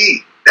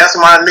TV. That's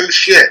my new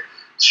shit.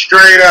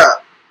 Straight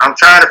up. I'm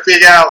trying to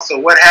figure out, so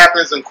what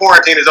happens when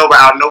quarantine is over,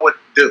 I'll know what to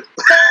do.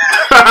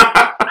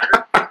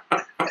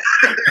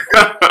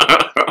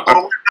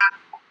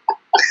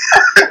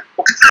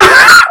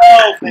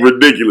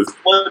 Ridiculous.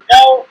 Well,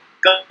 don't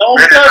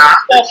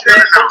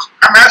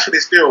I'm actually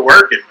still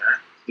working, man.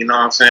 You know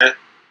what I'm saying?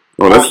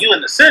 Oh, you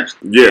in the central.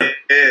 Yeah,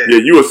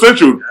 you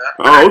essential.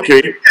 Oh,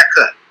 okay.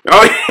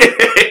 Oh,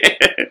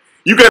 yeah.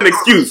 You got an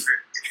excuse.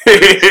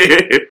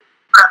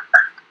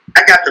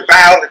 I got the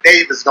Viola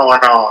Davis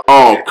going on.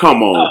 Oh,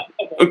 come on.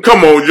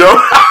 Come on, Joe.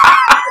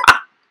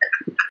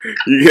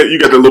 You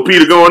got the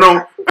Lupita going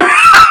on?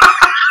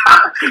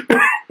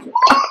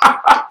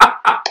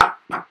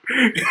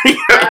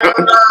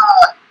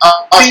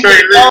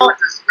 Australia with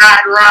the snot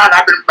rod,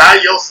 I've been by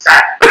your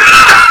side.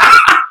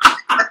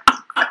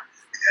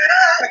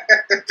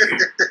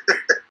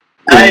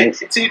 Hey,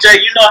 TJ,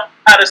 you know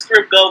how the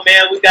script go,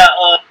 man. We got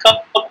a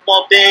couple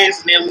more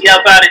things, and then we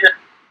up out of here.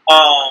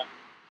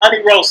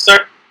 Honey Roast,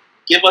 sir,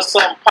 give us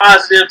something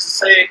positive to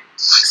say.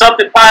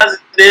 Something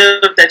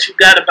positive that you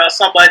got about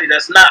somebody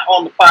that's not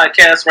on the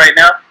podcast right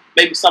now.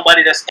 Maybe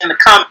somebody that's in the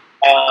comment,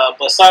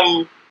 but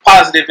something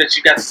positive that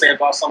you got to say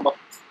about somebody.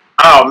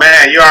 Oh,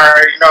 man, you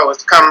already know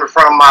it's coming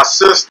from my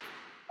sister.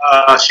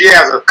 She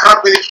has a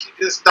company she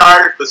just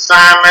started for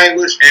sign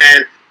language,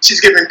 and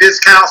she's giving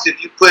discounts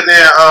if you put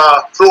in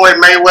Floyd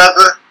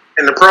Mayweather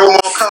in the promo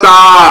code.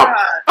 Stop.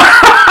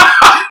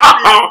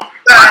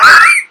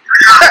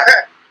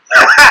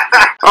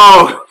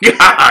 Oh,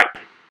 God.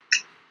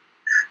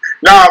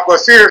 No, but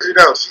seriously,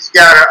 though, she's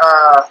got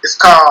a, it's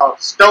called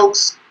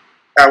Stokes.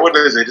 What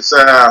is it? It's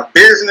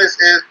business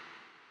is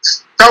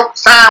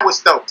Stokes, Sign with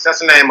Stokes. That's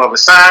the name of it.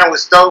 Sign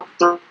with Stokes.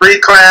 3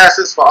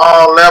 classes for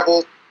all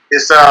levels.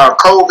 It's a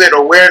COVID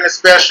awareness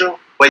special,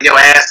 but your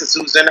ass is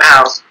who's in the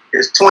house.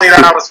 It's $20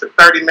 for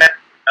 30 minutes.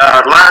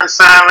 Learn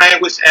sign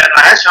language. And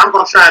actually, I'm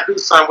going to try and do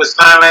something with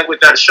sign language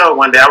at a show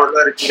one day. I would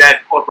love to do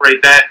that,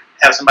 incorporate that.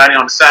 have somebody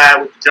on the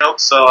side with the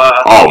jokes. So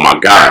Oh my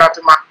shout God. out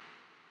to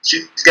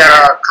she's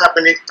got a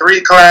company,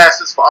 3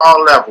 classes for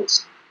all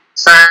levels.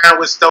 Sign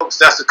with Stokes,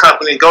 that's the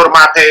company. Go to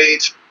my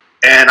page,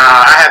 and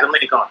I have the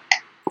link on it.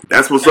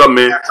 That's what's up,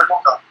 man.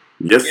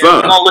 Yes, Yeah, sir.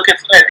 we're gonna look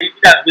into that.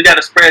 We got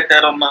to spread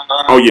that on the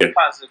Oh, yeah.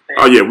 positive page.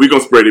 Oh yeah, we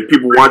gonna spread it.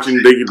 People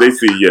watching, they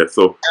see. Yeah.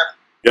 So,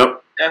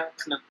 yep,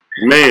 Definitely.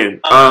 man.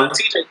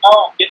 TJ,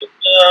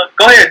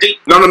 go ahead, D.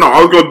 No.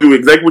 I was gonna do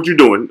exactly what you're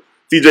doing.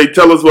 TJ,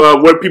 tell us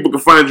where people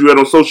can find you at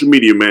on social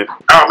media, man.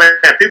 Oh man,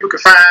 people can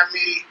find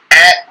me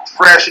at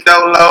Fresh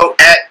Dolo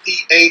at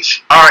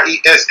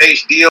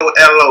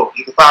PHRESHDOLO.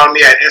 You can follow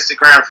me at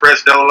Instagram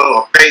Fresh Dolo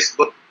or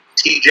Facebook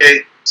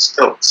TJ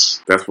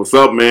Stokes. That's what's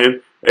up,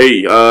 man.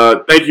 Hey,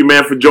 thank you,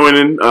 man, for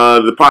joining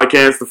the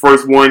podcast, the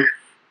first one.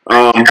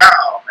 Man,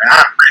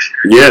 I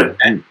appreciate it.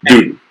 Yeah,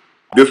 dude,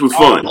 this was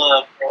fun.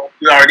 Love, bro.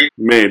 You already.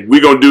 Man, we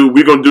gonna do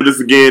this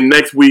again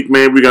next week,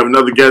 man. We got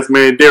another guest,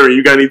 man. Darren,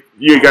 you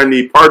got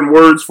any parting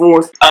words for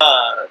us?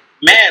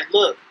 Man,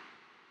 look,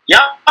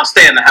 y'all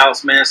stay in the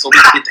house, man, so we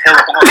can get the hell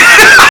up on.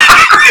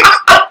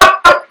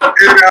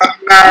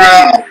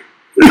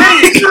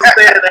 Please, just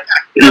stay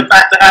in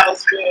the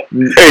house, man.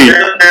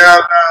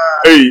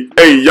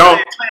 Hey, y'all.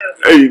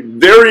 Hey,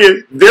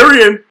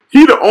 Darian,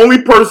 he the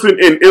only person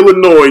in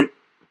Illinois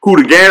who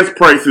the gas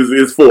prices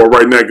is for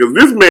right now, because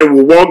this man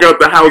will walk out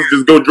the house,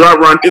 just go drive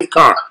around his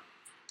car.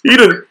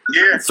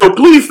 So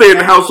please stay in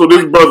the house so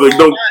this brother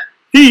don't.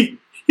 He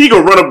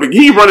gonna run up.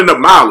 He running up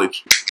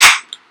mileage.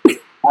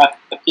 I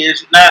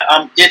kid you not,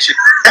 I'm itching.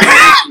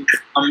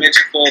 I'm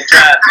itching for a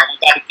drive, man. I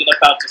gotta get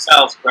up out this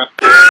house, bro.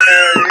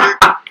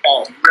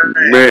 Oh,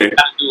 Man. I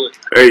gotta do it.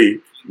 Hey, I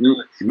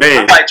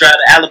man. might drive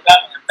to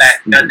Alabama and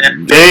back.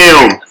 Goddamn.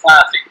 Damn. That's how I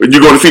feel. You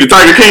going to see the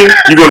Tiger King?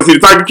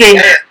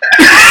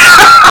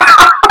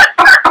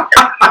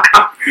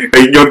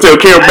 Hey, you gonna tell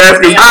Carol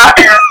Baskins hi?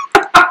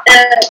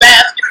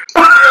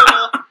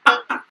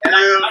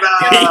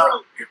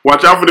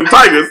 Watch out for them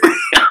tigers.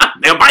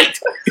 They'll bite.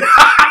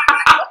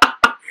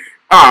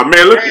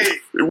 Man, look.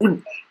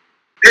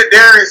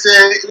 Darren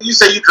said, you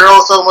say you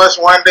drove so much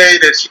one day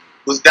that you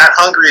got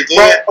hungry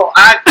again. Bro,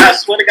 I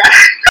swear to God.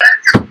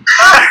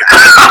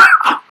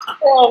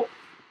 Bro,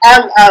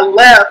 I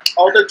left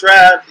on the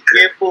drive to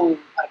get food.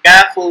 I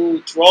got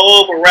food,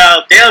 drove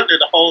around down there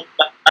the whole.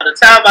 By the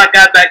time I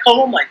got back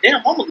home, I'm like,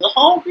 damn, I'm a little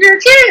hungry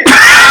again.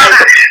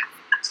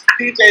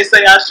 DJ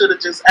say I should have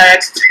just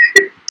asked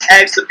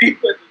the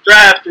people at the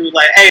drive-thru,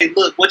 like, hey,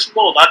 look, what you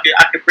want? I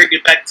can bring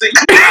it back to you.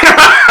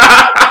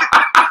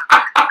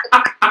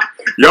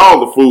 Y'all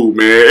the fool,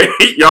 man.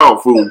 Y'all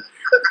fool.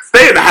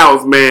 Stay in the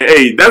house, man.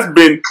 Hey, that's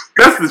the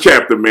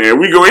chapter, man.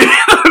 We go in.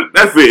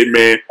 That's it,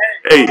 man.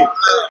 Hey,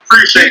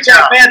 appreciate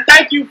y'all, man.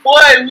 Thank you, boy.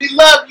 We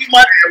love you,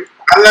 my.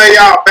 I love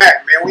y'all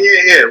back, man. We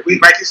in here. We,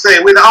 like you say,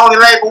 we're the only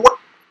label.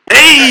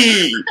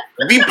 Hey,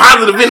 be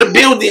positive in the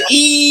building.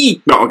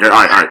 No, okay,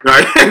 all right.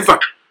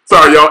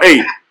 Sorry, y'all.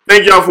 Hey,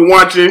 thank y'all for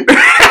watching.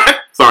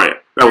 Sorry,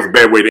 that was a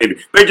bad way to end it.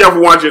 Thank y'all for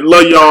watching.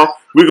 Love y'all.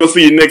 We're gonna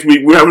see you next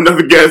week. We have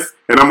another guest,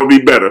 and I'm gonna be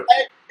better.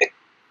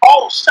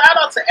 Oh, shout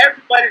out to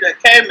everybody that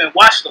came and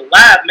watched the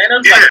live, man. There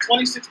was like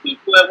 26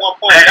 people at one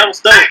point. That was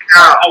dope.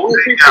 I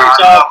really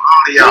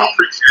appreciate y'all.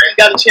 Ain't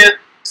got a chance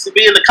to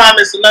be in the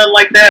comments or nothing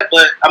like that,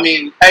 but I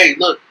mean, hey,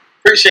 look,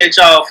 appreciate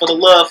y'all for the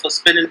love for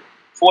spending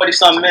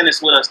 40-something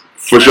minutes with us.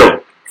 For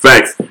sure.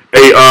 Thanks.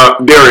 Hey,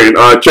 Darian,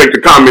 check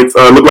the comments.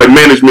 Look like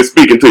management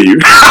speaking to you.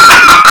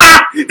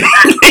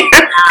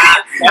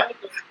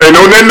 And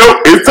on that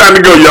note, it's time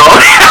to go, y'all.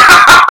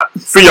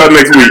 See y'all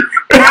next week.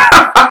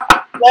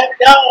 Let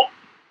go.